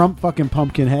fucking Trump fucking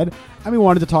pumpkin head, and we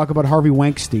wanted to talk about Harvey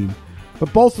Weinstein.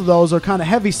 But both of those are kind of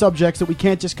heavy subjects that we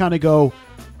can't just kind of go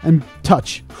and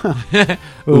touch.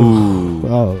 Ooh.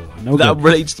 Oh, no that good.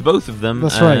 relates to both of them.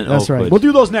 That's right. We'll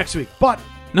do those next week. But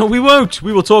no, we won't.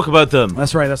 We will talk about them.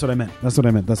 That's right. That's what I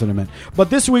meant.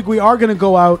 But this week we are going to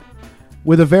go out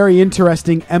with a very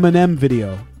interesting Eminem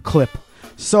video clip.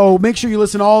 So make sure you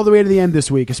listen all the way to the end this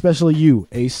week, especially you,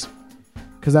 Ace.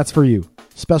 because that's for you.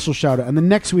 Special shout out. And then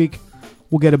next week,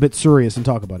 we'll get a bit serious and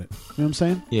talk about it. You know what I'm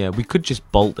saying? Yeah, we could just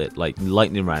bolt it, like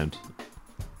lightning round.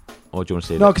 Or do you want to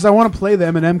say No, that? because I want to play the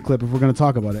Eminem clip if we're going to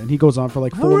talk about it. And he goes on for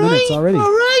like 4 minutes already. All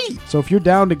right. So if you're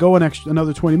down to go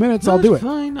another 20 minutes, I'll do it.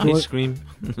 Fine. Do Ice it. cream.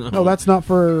 No, that's not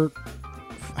for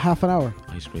half an hour.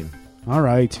 Ice cream. All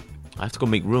right. I have to go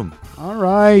make room. All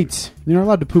right. You're not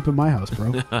allowed to poop in my house,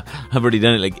 bro. I've already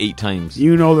done it like 8 times.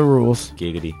 You know the rules.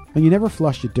 Giggity. And you never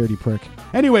flush, you dirty prick.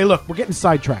 Anyway, look, we're getting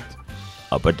sidetracked.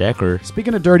 Upper Decker.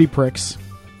 Speaking of dirty pricks,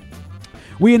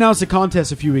 we announced a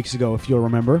contest a few weeks ago, if you'll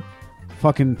remember.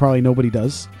 Fucking probably nobody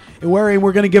does. Wherein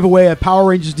we're going to give away a Power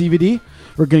Rangers DVD.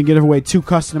 We're going to give away 2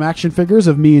 custom action figures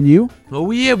of me and you. Oh,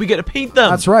 yeah, we get to paint them.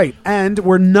 That's right. And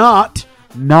we're not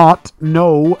going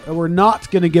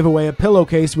to give away a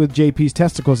pillowcase with JP's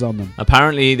testicles on them.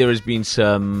 Apparently, there has been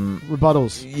some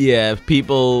rebuttals. Yeah,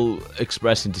 people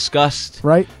expressing disgust.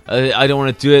 Right. I don't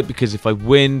want to do it because if I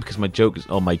win, because my trick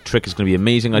is going to be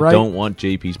amazing, I Right. don't want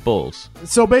JP's balls.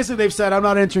 So basically, they've said I'm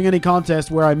not entering any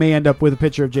contest where I may end up with a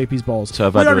picture of JP's balls. So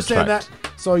I've We had to understand retract.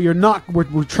 that. So you're not. We're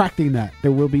retracting that.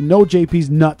 There will be no JP's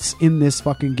nuts in this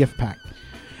fucking gift pack.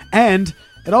 And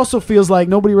it also feels like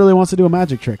nobody really wants to do a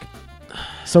magic trick.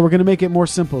 So we're going to make it more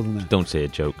simple than that. Don't say a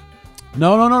joke.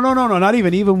 No. Not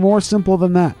even more simple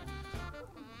than that.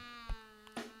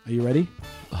 Are you ready?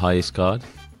 Highest card.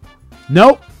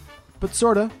 Nope. But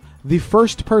sorta. The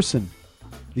first person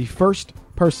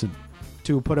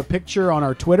to put a picture on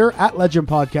our Twitter at Legend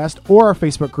Podcast or our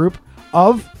Facebook group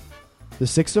of the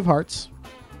 6 of Hearts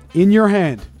in your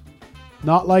hand.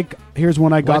 Not like, here's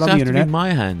one I got Why does on it the have to be internet.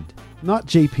 my hand? Not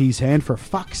JP's hand, for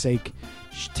fuck's sake.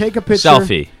 Take a picture.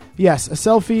 Selfie. Yes, a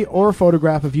selfie or a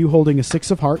photograph of you holding a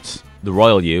 6 of Hearts. The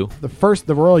Royal You.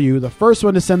 The Royal You. The first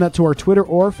one to send that to our Twitter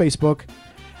or Facebook.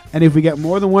 And if we get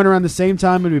more than one around the same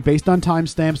time, it'll be based on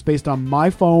timestamps, based on my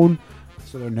phone.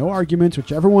 So there are no arguments.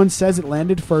 Whichever one says it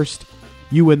landed first,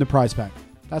 you win the prize pack.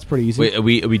 That's pretty easy. Wait, are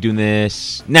we doing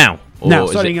this now? Or Now,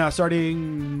 is starting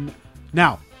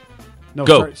now. No,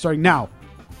 Go. starting now.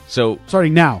 So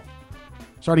Starting now.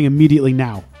 Starting immediately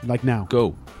now. Like now.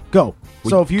 Go.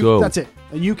 So if you, go. that's it.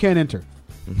 And you can't enter.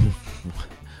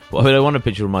 Why would I want a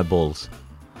picture of my balls?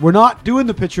 We're not doing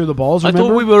the picture of the balls, remember? I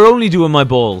thought we were only doing my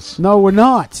balls. No, we're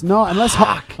not. No,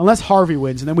 unless Harvey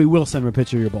wins, and then we will send him a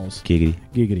picture of your balls.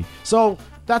 Giggity. So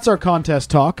that's our contest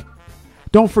talk.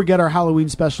 Don't forget our Halloween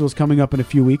special is coming up in a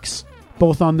few weeks,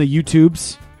 both on the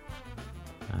YouTubes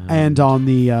and on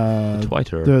the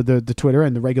Twitter. the Twitter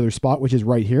and the regular spot, which is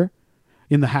right here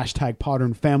in the hashtag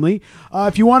Podern Family.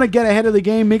 If you want to get ahead of the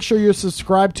game, make sure you're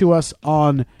subscribed to us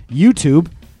on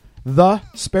YouTube, The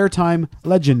Spare Time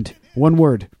Legend. One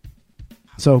word.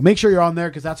 So make sure you're on there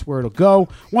because that's where it'll go.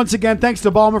 Once again, thanks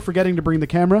to Balmer for getting to bring the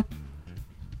camera.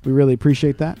 We really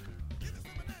appreciate that.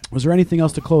 Was there anything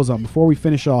else to close on before we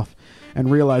finish off and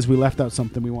realize we left out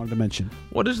something we wanted to mention?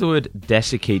 What does the word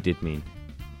desiccated mean?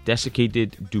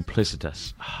 Desiccated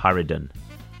duplicitous. Harridan.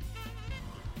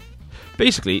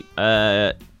 Basically,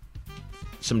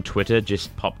 some Twitter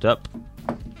just popped up.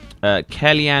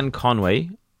 Kellyanne Conway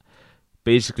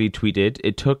basically tweeted,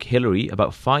 it took Hillary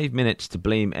about 5 minutes to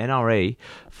blame NRA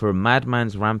for a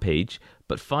madman's rampage,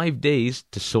 but 5 days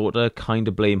to sorta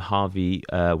kinda blame Harvey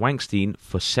Weinstein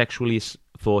for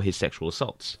his sexual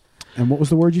assaults. And what was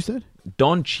the word you said?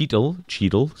 Don Cheadle,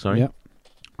 Yep.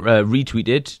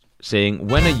 retweeted saying,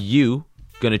 when are you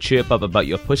gonna chirp up about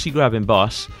your pussy-grabbing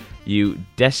boss, you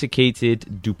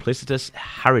desiccated, duplicitous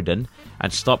harridan,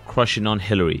 and stop crushing on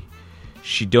Hillary.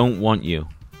 She don't want you.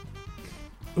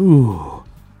 Ooh.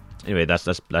 Anyway, that's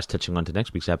touching on to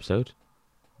next week's episode.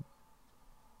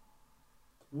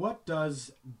 What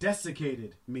does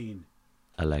desiccated mean?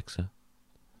 Alexa.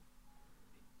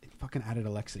 It fucking added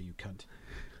Alexa, you cunt.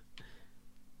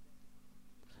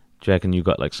 Do you reckon you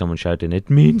got like someone shouting, it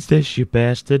means this, you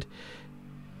bastard?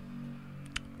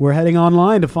 We're heading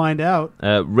online to find out.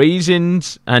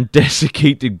 Raisins and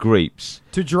desiccated grapes.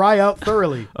 To dry out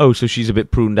thoroughly. Oh, so she's a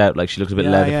bit pruned out, like she looks a bit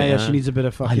leather. Yeah, she needs a bit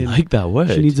of fucking... I like that word.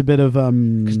 She needs a bit of...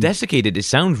 Because desiccated, it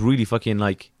sounds really fucking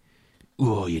like,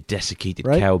 oh, you desiccated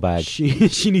right? cow bag.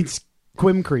 She needs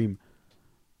Quim cream.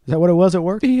 Is that what it was at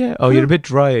work? Yeah. Oh, you're a bit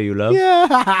drier, you love.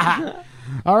 Yeah.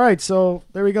 All right, so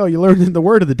there we go. You learned that the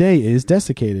word of the day is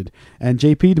desiccated. And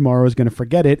JP tomorrow is going to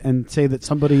forget it and say that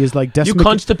somebody is like You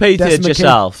constipated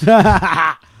yourself.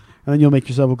 And then you'll make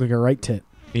yourself look like a right tit.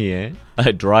 Yeah.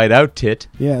 A dried out tit.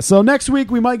 Yeah, so next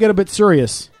week we might get a bit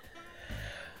serious.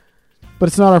 But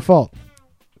it's not our fault.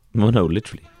 Well, no,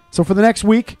 literally. So for the next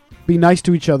week, be nice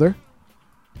to each other.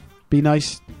 Be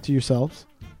nice to yourselves.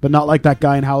 But not like that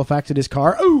guy in Halifax in his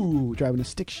car. Ooh, driving a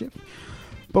stick shift.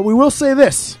 But we will say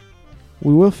this.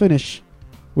 We will finish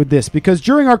with this, because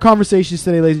during our conversations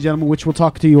today, ladies and gentlemen, which we'll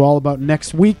talk to you all about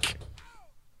next week,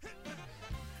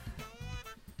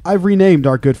 I've renamed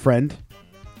our good friend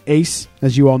Ace,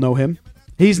 as you all know him.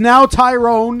 He's now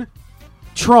Tyrone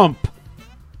Trump.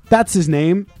 That's his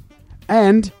name.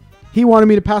 And he wanted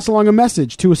me to pass along a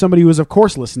message to somebody who is, of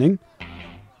course, listening.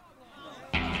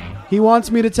 He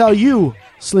wants me to tell you,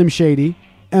 Slim Shady,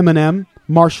 Eminem,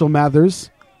 Marshall Mathers,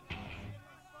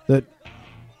 that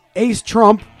Ace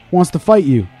Trump wants to fight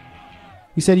you.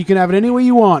 He said you can have it any way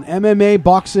you want. MMA,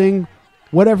 boxing,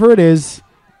 whatever it is.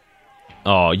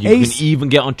 Oh, you Ace, can even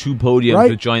get on two podiums right?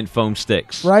 with giant foam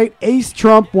sticks. Right? Ace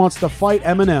Trump wants to fight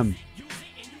Eminem.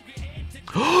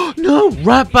 No,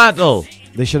 rap battle.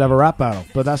 They should have a rap battle,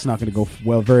 but that's not going to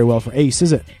go very well for Ace,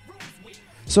 is it?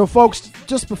 So, folks,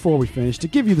 just before we finish, to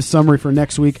give you the summary for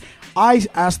next week, I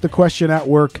asked the question at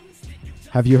work,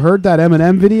 have you heard that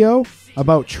Eminem video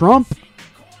about Trump?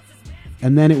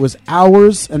 And then it was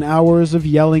hours and hours of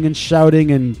yelling and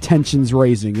shouting and tensions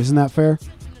raising. Isn't that fair?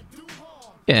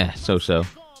 Yeah, so.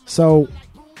 So,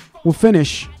 we'll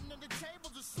finish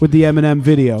with the Eminem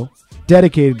video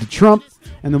dedicated to Trump,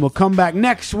 and then we'll come back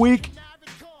next week.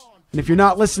 And if you're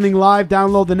not listening live,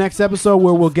 download the next episode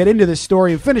where we'll get into this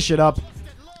story and finish it up.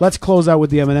 Let's close out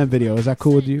with the Eminem video. Is that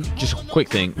cool with you? Just a quick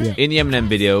thing. Yeah. In the Eminem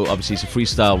video, obviously it's a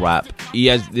freestyle rap.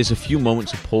 There's a few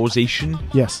moments of pausation.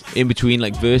 Yes. In between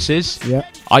like verses. Yeah.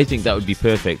 I think that would be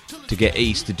perfect to get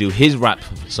Ace to do his rap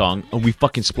song and we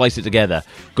fucking splice it together.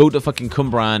 Go to fucking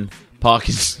Cumbrian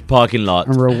parking lot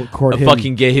and record him.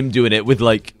 Fucking get him doing it with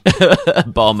like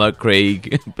Balmer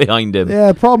Craig behind him.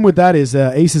 Yeah, the problem with that is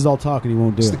Ace is all talk and he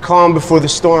won't do it. It's the calm before the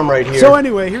storm right here. So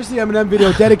anyway, here's the Eminem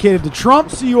video dedicated to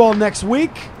Trump. See you all next week.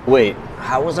 Wait,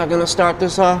 how was I gonna start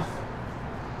this off?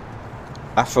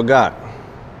 I forgot.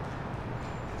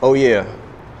 Oh yeah.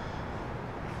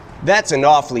 That's an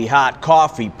awfully hot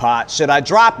coffee pot. Should I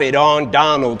drop it on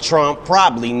Donald Trump?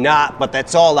 Probably not, but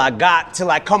that's all I got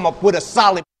till I come up with a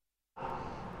solid.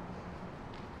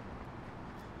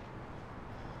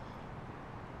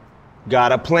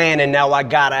 Got a plan and now I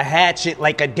got a hatchet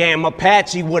like a damn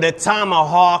Apache with a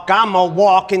tomahawk. I'ma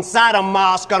walk inside a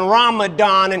mosque on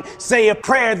Ramadan and say a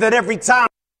prayer that every time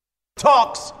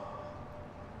talks,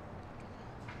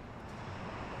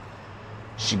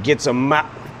 she gets a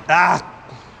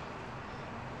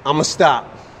I'ma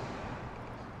stop.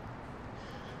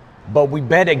 But we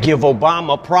better give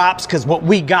Obama props, cause what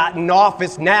we got in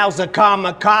office now's a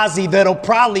kamikaze that'll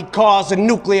probably cause a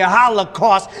nuclear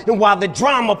holocaust. And while the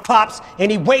drama pops and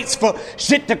he waits for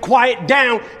shit to quiet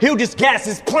down, he'll just gas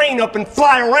his plane up and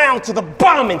fly around till the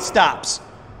bombing stops.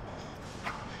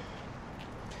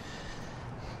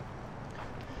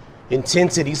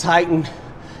 Intensity's heightened,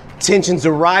 tensions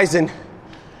are rising.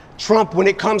 Trump, when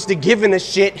it comes to giving a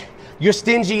shit, you're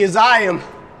stingy as I am.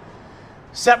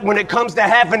 Except when it comes to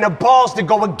having the balls to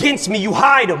go against me, you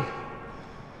hide them.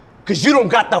 Cause you don't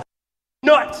got the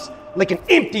nuts like an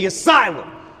empty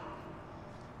asylum.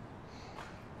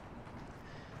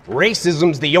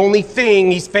 Racism's the only thing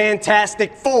he's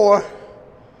fantastic for.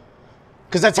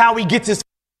 Cause that's how he gets his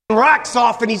rocks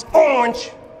off and he's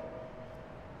orange.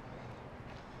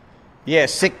 Yeah,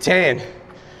 sick tan.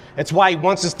 That's why he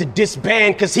wants us to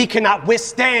disband, cause he cannot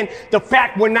withstand the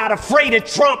fact we're not afraid of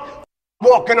Trump.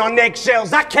 Walking on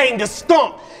eggshells, I came to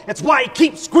stomp. That's why he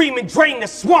keeps screaming, drain the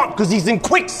swamp, cause he's in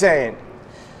quicksand.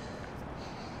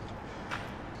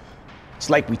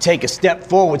 It's like we take a step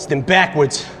forwards, then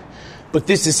backwards. But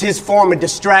this is his form of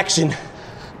distraction.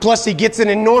 Plus he gets an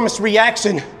enormous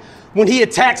reaction when he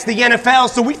attacks the NFL,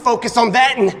 so we focus on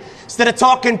that instead of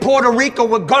talking Puerto Rico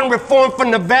with gun reform for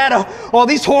Nevada. All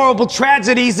these horrible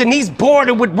tragedies, and he's bored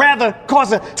and would rather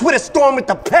cause a Twitter storm with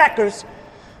the Packers.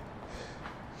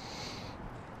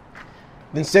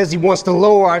 Then says he wants to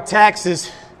lower our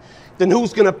taxes. Then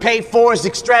who's gonna pay for his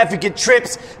extravagant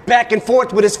trips back and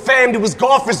forth with his fam to his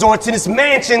golf resorts and his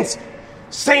mansions?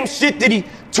 Same shit that he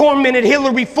tormented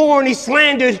Hillary for and he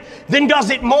slandered, then does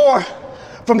it more.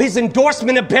 From his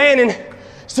endorsement of banning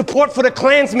support for the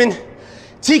Klansmen,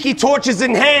 tiki torches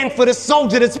in hand for the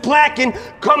soldier that's black and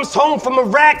comes home from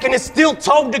Iraq and is still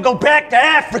told to go back to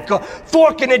Africa,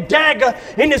 forking a dagger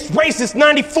in this racist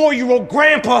 94-year-old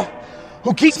grandpa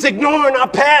who keeps ignoring our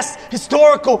past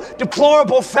historical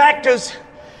deplorable factors.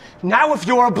 Now if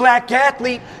you're a black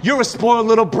athlete, you're a spoiled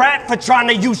little brat for trying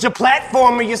to use your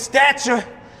platform or your stature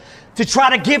to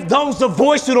try to give those a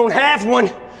voice who don't have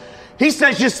one. He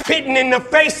says you're spitting in the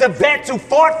face of vets who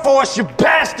fought for us, you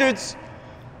bastards.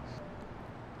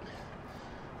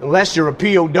 Unless you're a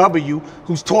POW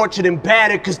who's tortured and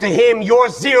battered, because to him you're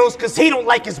zeros because he don't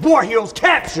like his war heroes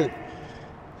captured.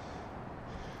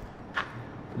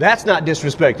 That's not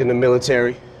disrespecting the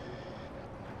military.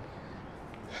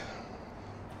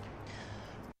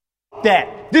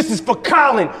 That. This is for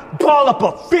Colin. Ball up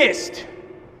a fist.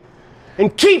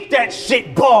 And keep that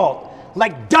shit balled.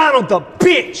 Like Donald the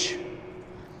bitch.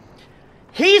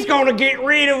 He's gonna get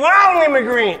rid of all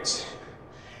immigrants.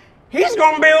 He's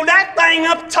gonna build that thing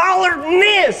up taller than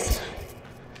this.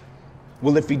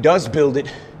 Well, if he does build it,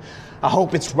 I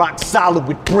hope it's rock solid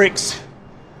with bricks.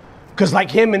 Cause like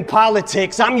him in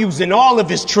politics, I'm using all of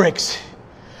his tricks.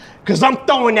 Cause I'm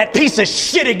throwing that piece of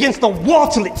shit against the wall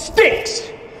till it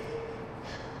sticks.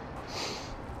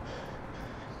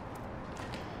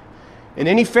 And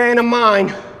any fan of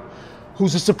mine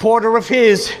who's a supporter of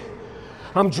his,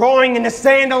 I'm drawing in the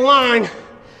sand a line.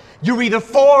 You're either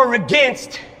for or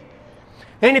against.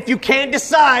 And if you can't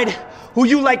decide who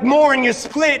you like more in your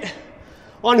split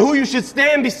on who you should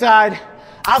stand beside,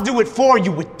 I'll do it for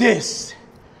you with this.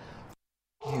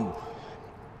 You.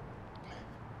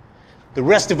 The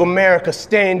rest of America,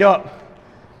 stand up.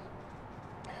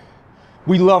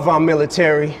 We love our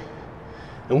military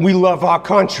and we love our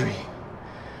country.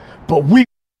 But we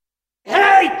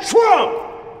hate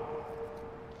Trump!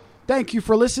 Thank you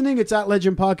for listening. It's at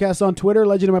Legend Podcast on Twitter,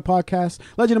 Legend in My Podcast,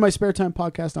 Legend in My Spare Time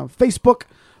Podcast on Facebook,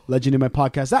 Legend in My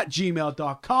Podcast at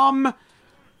gmail.com.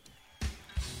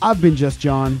 I've been Just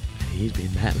John. He's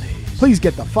been Matt Lays. Please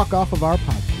get the fuck off of our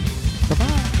podcast.